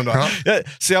med honom då.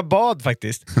 Så jag bad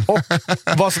faktiskt. Och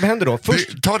vad som händer då?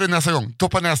 Först... Ta det nästa gång,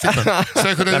 doppa nästippen. Så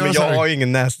jag kunde men jag har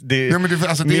ingen näs. Det är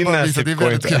bara visa, det är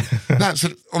väldigt kul. Nej, så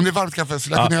om det är varmt kaffe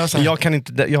så jag kunna göra så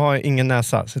här. Jag har ingen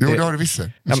näsa. Så det har du visst.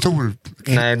 En stor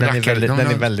nej,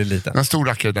 den är väldigt liten. En stor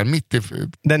rackare där mitt i...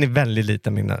 Den är väldigt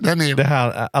liten, mina. Det har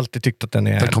jag alltid tyckt att den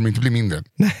är... Den kommer inte bli mindre.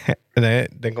 Nej,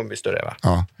 den kommer bli större, va?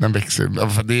 Ja, den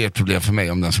växer. Det är ett problem för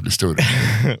mig om den ska bli större.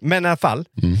 Men i alla fall,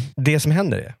 det som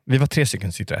händer är, vi var 3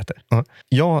 stycken sitter och äter.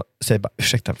 Jag säger bara,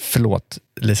 ursäkta, förlåt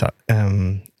Lisa,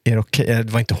 är det okej?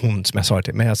 Det var inte hon som jag sa det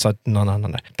till, men jag sa till någon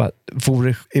annan där. Bara,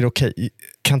 är det okej?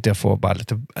 Kan inte jag få bara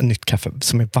lite nytt kaffe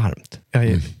som är varmt?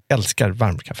 Jag älskar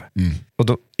varmt kaffe. Och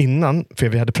då innan, för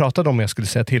vi hade pratat om jag skulle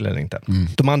säga till eller inte.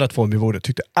 De andra 2 vid bordet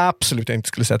tyckte absolut jag inte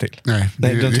skulle säga till. Nej,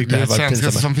 det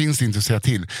svenska som finns inte att säga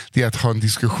till. Det är att ha en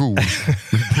diskussion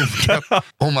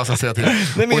om man ska säga till.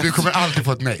 Nej, och du kommer alltid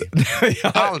få ett nej.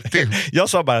 Alltid. Jag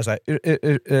sa bara så här,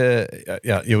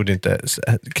 jag gjorde inte,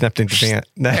 knäppte inte fingrar.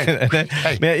 Nej.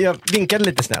 Men jag vinkade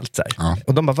lite snällt så här. Ja.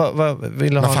 Och de bara, vad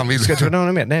vill du ha? Fan vill du? Ska jag ha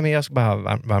något mer? Nej, men jag ska bara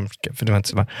ha varmt kaffe, för det var inte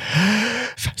så varmt.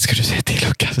 Ska du säga till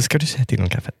om kaffe? Ska du säga till om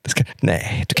kaffet?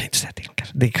 Nej, du kan inte säga till om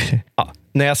kaffet.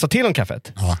 När jag sa till om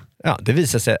kaffet, det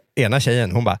visade sig ena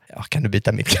tjejen, hon bara, kan du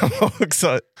byta mitt kaffe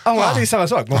också? Hon hade ju samma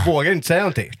sak, man vågar inte säga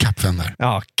någonting. Kappvändare.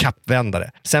 Ja,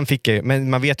 kappvändare. Sen fick jag, men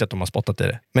man vet ju att de har spottat i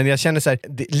det. Men jag kände så här,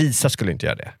 Lisa skulle inte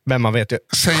göra det. Men man vet ju.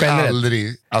 Säg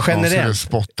aldrig att någon skulle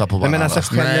spotta på varandra. Men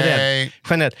alltså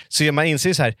generellt. Så man inser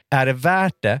ju så här, är det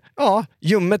värt det? Ja,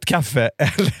 ljummet kaffe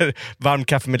eller varm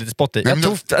kaffe med lite spott i.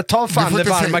 Ta fan det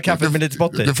varma kaffet med lite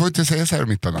spott i. Du får inte säga så här om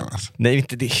mitt Bananas. Nej,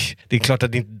 inte det. Det är klart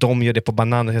att inte de gör det på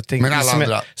Bananas. Jag tänker, men alla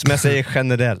andra. Som jag säger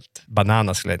generellt,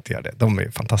 Bananas skulle inte göra det. De är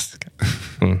ju fantastiska.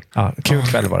 Ja, kul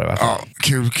kväll var det. Ja,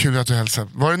 kul att du hälsade.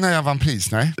 Var det när jag vann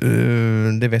pris? Nej?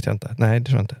 Det vet jag inte. Nej, det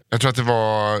tror jag inte. Jag tror att det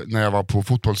var när jag var på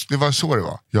fotbolls... Det var så det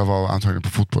var. Jag var antagligen på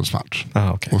fotbollsmatch.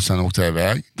 Okay. Och sen åkte jag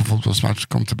iväg på fotbollsmatch,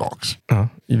 kom tillbaks.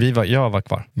 Jag var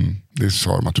kvar. Det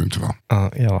sa de att du inte var.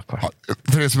 Ja, jag var kvar. Ja,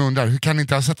 för er som undrar, hur kan ni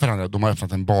inte ha sett varandra? De har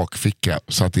öppnat en bakficka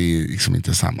så att det är liksom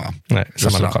inte samma. Nej,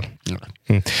 samma lokal. Ja.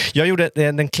 Jag gjorde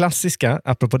den klassiska,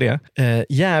 apropå det,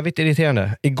 jävligt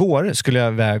irriterande. Igår skulle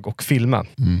jag iväg och filma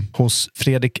hos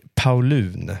Fredrik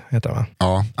Paulun, heter han, va?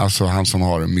 Ja, alltså han som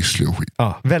har müsli och skit.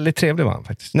 Ja, väldigt trevlig var han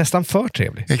faktiskt. Nästan för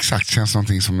trevlig. Exakt, känns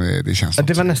någonting som det känns.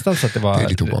 Det var nästan så att det var... Det är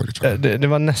lite obehagligt. Det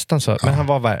var nästan så, men han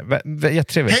var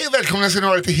jättetrevlig. Hej och välkomna ska ni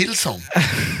vara till Hillsong.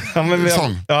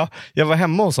 Jag var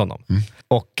hemma hos honom.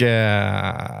 Och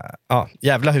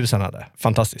jävla hus han hade.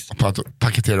 Fantastiskt. På att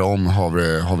paketera om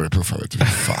havrepuffar, vet du.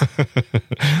 Fan.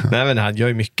 Nej, men han gör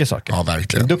ju mycket saker. Ja,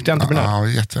 verkligen. Duktig entreprenör. Ja,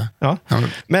 jätte. Ja.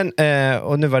 Men,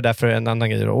 och nu var det därför en annan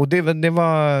grej då. Och det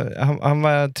var han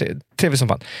var trevlig som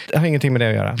fan. Det har ingenting med det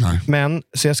att göra. Nej. Men,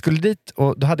 så jag skulle dit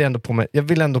och då hade jag ändå på mig, jag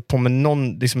ville ändå på mig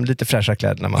någon liksom, lite fräscha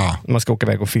kläder när man ska åka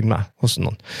iväg och filma hos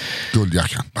någon.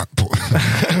 Guldjackan på.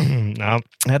 Ja,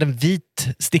 jag hade en vit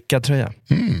stickad tröja.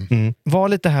 Var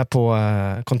lite här på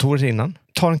kontoret innan.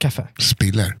 Tar en kaffe.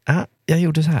 Spiller. Ja, jag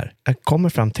gjorde så här. Jag kommer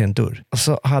fram till en dörr. Och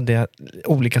så hade jag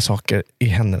olika saker i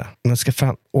händerna. Man ska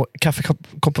fram, och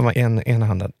kaffekoppen var ena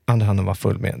handen. Andra handen var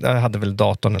full med. Jag hade väl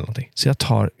datorn eller någonting. Så jag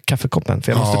tar kaffekoppen.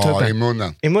 För jag måste ta upp i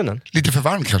munnen. I munnen. Lite för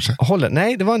varmt kanske? Håller.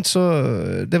 Nej, det var inte så...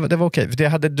 Det var okej. För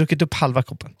jag hade druckit upp halva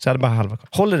koppen. Så jag hade bara halva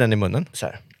koppen. Håller den i munnen. Så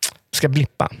här. Ska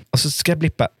blippa. Och så ska jag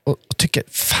blippa och tycker,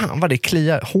 fan vad det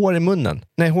kliar. Hår i munnen.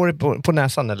 Nej, hår på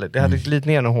näsan. Eller det hade glidit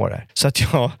ner några hår där. Så att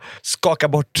jag skakar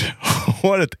bort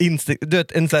håret. Du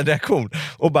vet, en sån här reaktion.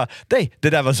 Och bara, nej, det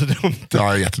där var så dumt.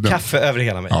 Ja, jättedumt. Kaffe över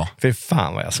hela mig. Ja. För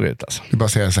fan vad jag såg ut alltså. Du bara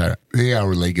säger så här, det är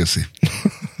our legacy.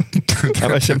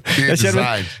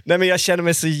 Jag känner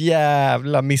mig så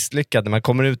jävla misslyckad när man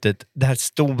kommer ut dit. Det här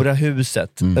stora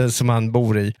huset som han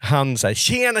bor i. Han säger,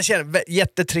 tjena,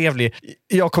 jättetrevlig.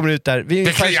 Jag kommer ut där. Det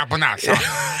kliar på näsan.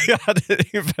 Jag hade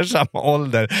ungefär samma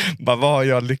ålder. Bara, vad har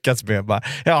jag lyckats med? Bara,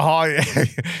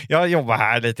 jag jobbar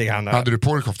här lite grann. Hade du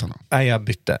på dig koftan då? Nej, jag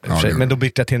bytte. Men då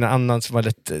bytte jag till en annan som var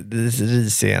lite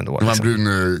risig ändå. Det var en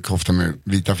brun kofta med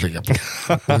vita fläckar på.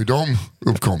 Och hur de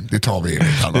uppkom, det tar vi i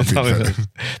ett annat tillfälle.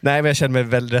 Nej, men jag kände mig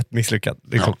väldigt rätt misslyckad.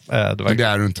 Men det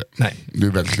är du inte. Nej. Du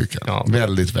är väldigt lyckad. Ja.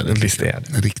 Väldigt Visst lyckad.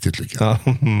 är det. Riktigt lyckad.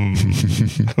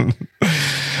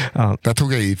 Ja. Där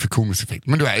tog jag i för komisk effekt.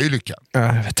 Men du är ju lyckad.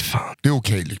 Jag vet fan. Du är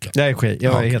okej lyckad. Jag är okej.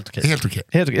 Jag är helt okej. Helt okej.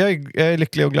 Jag är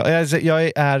lycklig och glad. Jag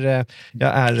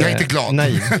är inte glad.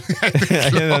 Naiv.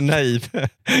 Jag är naiv.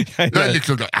 Jag är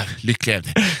lycklig och glad.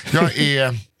 Lycklig.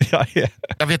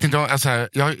 Jag vet inte, alltså,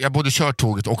 jag både kör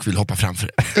tåget och vill hoppa framför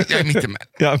det. Jag är mitt emellan.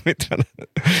 Jag är mitt emellan.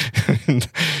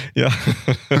 Jag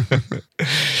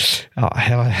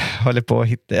håller på att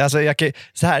hitta. Alltså,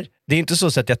 så här, det är inte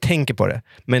så att jag tänker på det.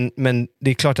 Men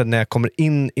det är klart att när jag kommer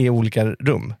in i olika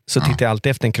rum så tittar jag alltid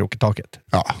efter en krok i taket.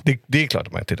 Ja. Det är klart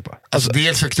att man tittar på. Alltså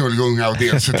dels för knullgunga och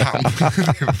dels för tand.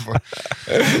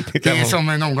 Det är som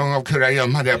en omgång av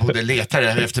kurragömma där jag både letar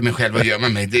efter mig själv och gömmer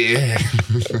mig. Det är...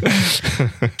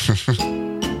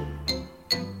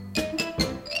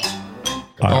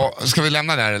 Ja, ska vi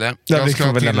lämna där eller? Jag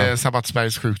ska till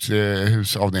Sabbatsbergs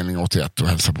sjukhus avdelning 81 och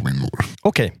hälsa på min mor.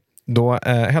 Okej, då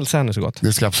hälsa henne så gott.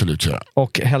 Det ska jag absolut göra.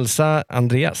 Och hälsa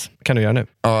Andreas, kan du göra nu?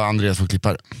 Ja, Andreas får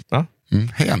klippare. Ja.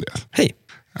 Hej Andreas. Hej.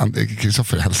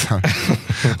 Kristoffer hälsar.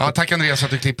 Ja, tack Andreas att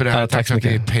du klipper det här. Tack för att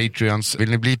ni är Patreons. Vill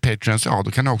ni bli Patreons,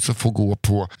 då kan ni också få gå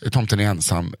på Tomten är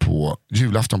ensam på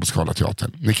julafton på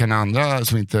Scalateatern. Ni kan andra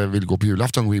som inte vill gå på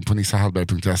julafton gå in på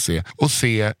nissahallberg.se och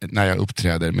se när jag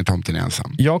uppträder med Tomten är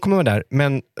ensam. Jag kommer vara där,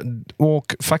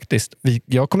 och faktiskt,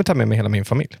 jag kommer ta med mig hela min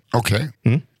familj. Okej.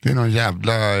 Det är någon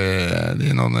jävla,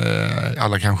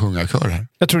 alla kan sjunga kör här.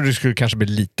 Jag tror du skulle kanske bli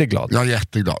lite glad. Jag är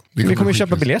jätteglad. Vi kommer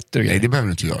köpa biljetter. Nej, det behöver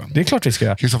du inte göra. Det är klart vi ska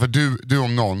göra. Kristoffer, du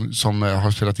om någon som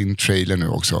har spelat in trailer nu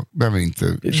också, behöver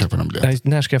inte köpa någon biljett. Nej,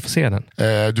 när ska jag få se den?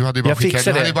 Du hade ju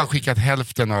bara skickat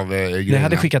hälften av grejerna. Jag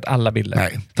hade skickat alla bilder.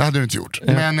 Nej, det hade du inte gjort.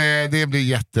 Ja. Men det blir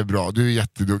jättebra. Du är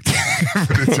jätteduktig.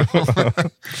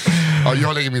 Ja,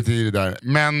 jag lägger mig inte i det där.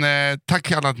 Men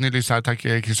tack alla att ni lyssnar. Tack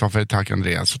Kristoffer, tack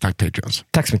Andreas och tack Patreons.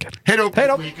 Tack så mycket. Hej då! Hej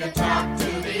då!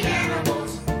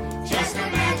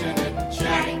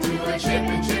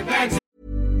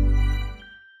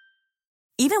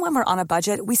 Even when we're on a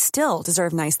budget, we still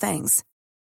deserve nice things.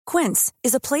 Quince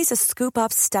is a place to scoop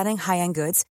up stunning high-end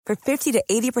goods for 50 to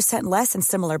 80% less than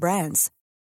similar brands.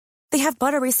 They have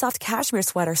buttery soft cashmere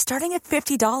sweaters starting at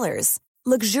 $50,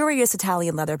 luxurious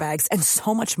Italian leather bags, and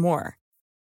so much more.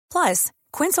 Plus,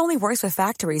 Quince only works with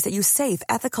factories that use safe,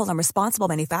 ethical, and responsible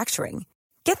manufacturing.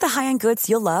 Get the high-end goods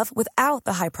you'll love without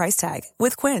the high price tag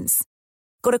with Quince.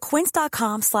 Go to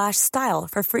quince.com/style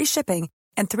for free shipping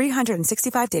and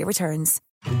 365-day returns.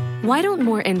 Why don't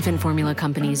more infant formula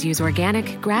companies use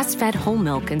organic, grass-fed whole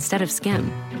milk instead of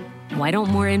skim? Why don't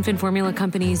more infant formula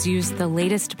companies use the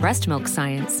latest breast milk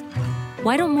science?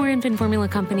 Why don't more infant formula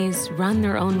companies run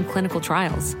their own clinical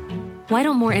trials? Why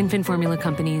don't more infant formula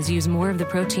companies use more of the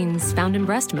proteins found in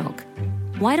breast milk?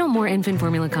 Why don't more infant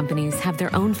formula companies have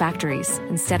their own factories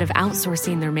instead of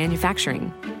outsourcing their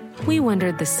manufacturing? We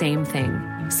wondered the same thing.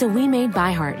 So we made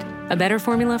ByHeart, a better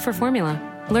formula for formula.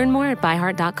 Learn more at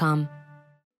byheart.com.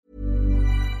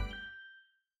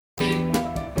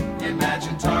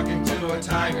 Imagine talking to a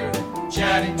tiger,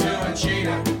 chatting to a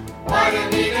cheetah. What a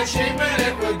neat achievement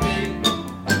it would be.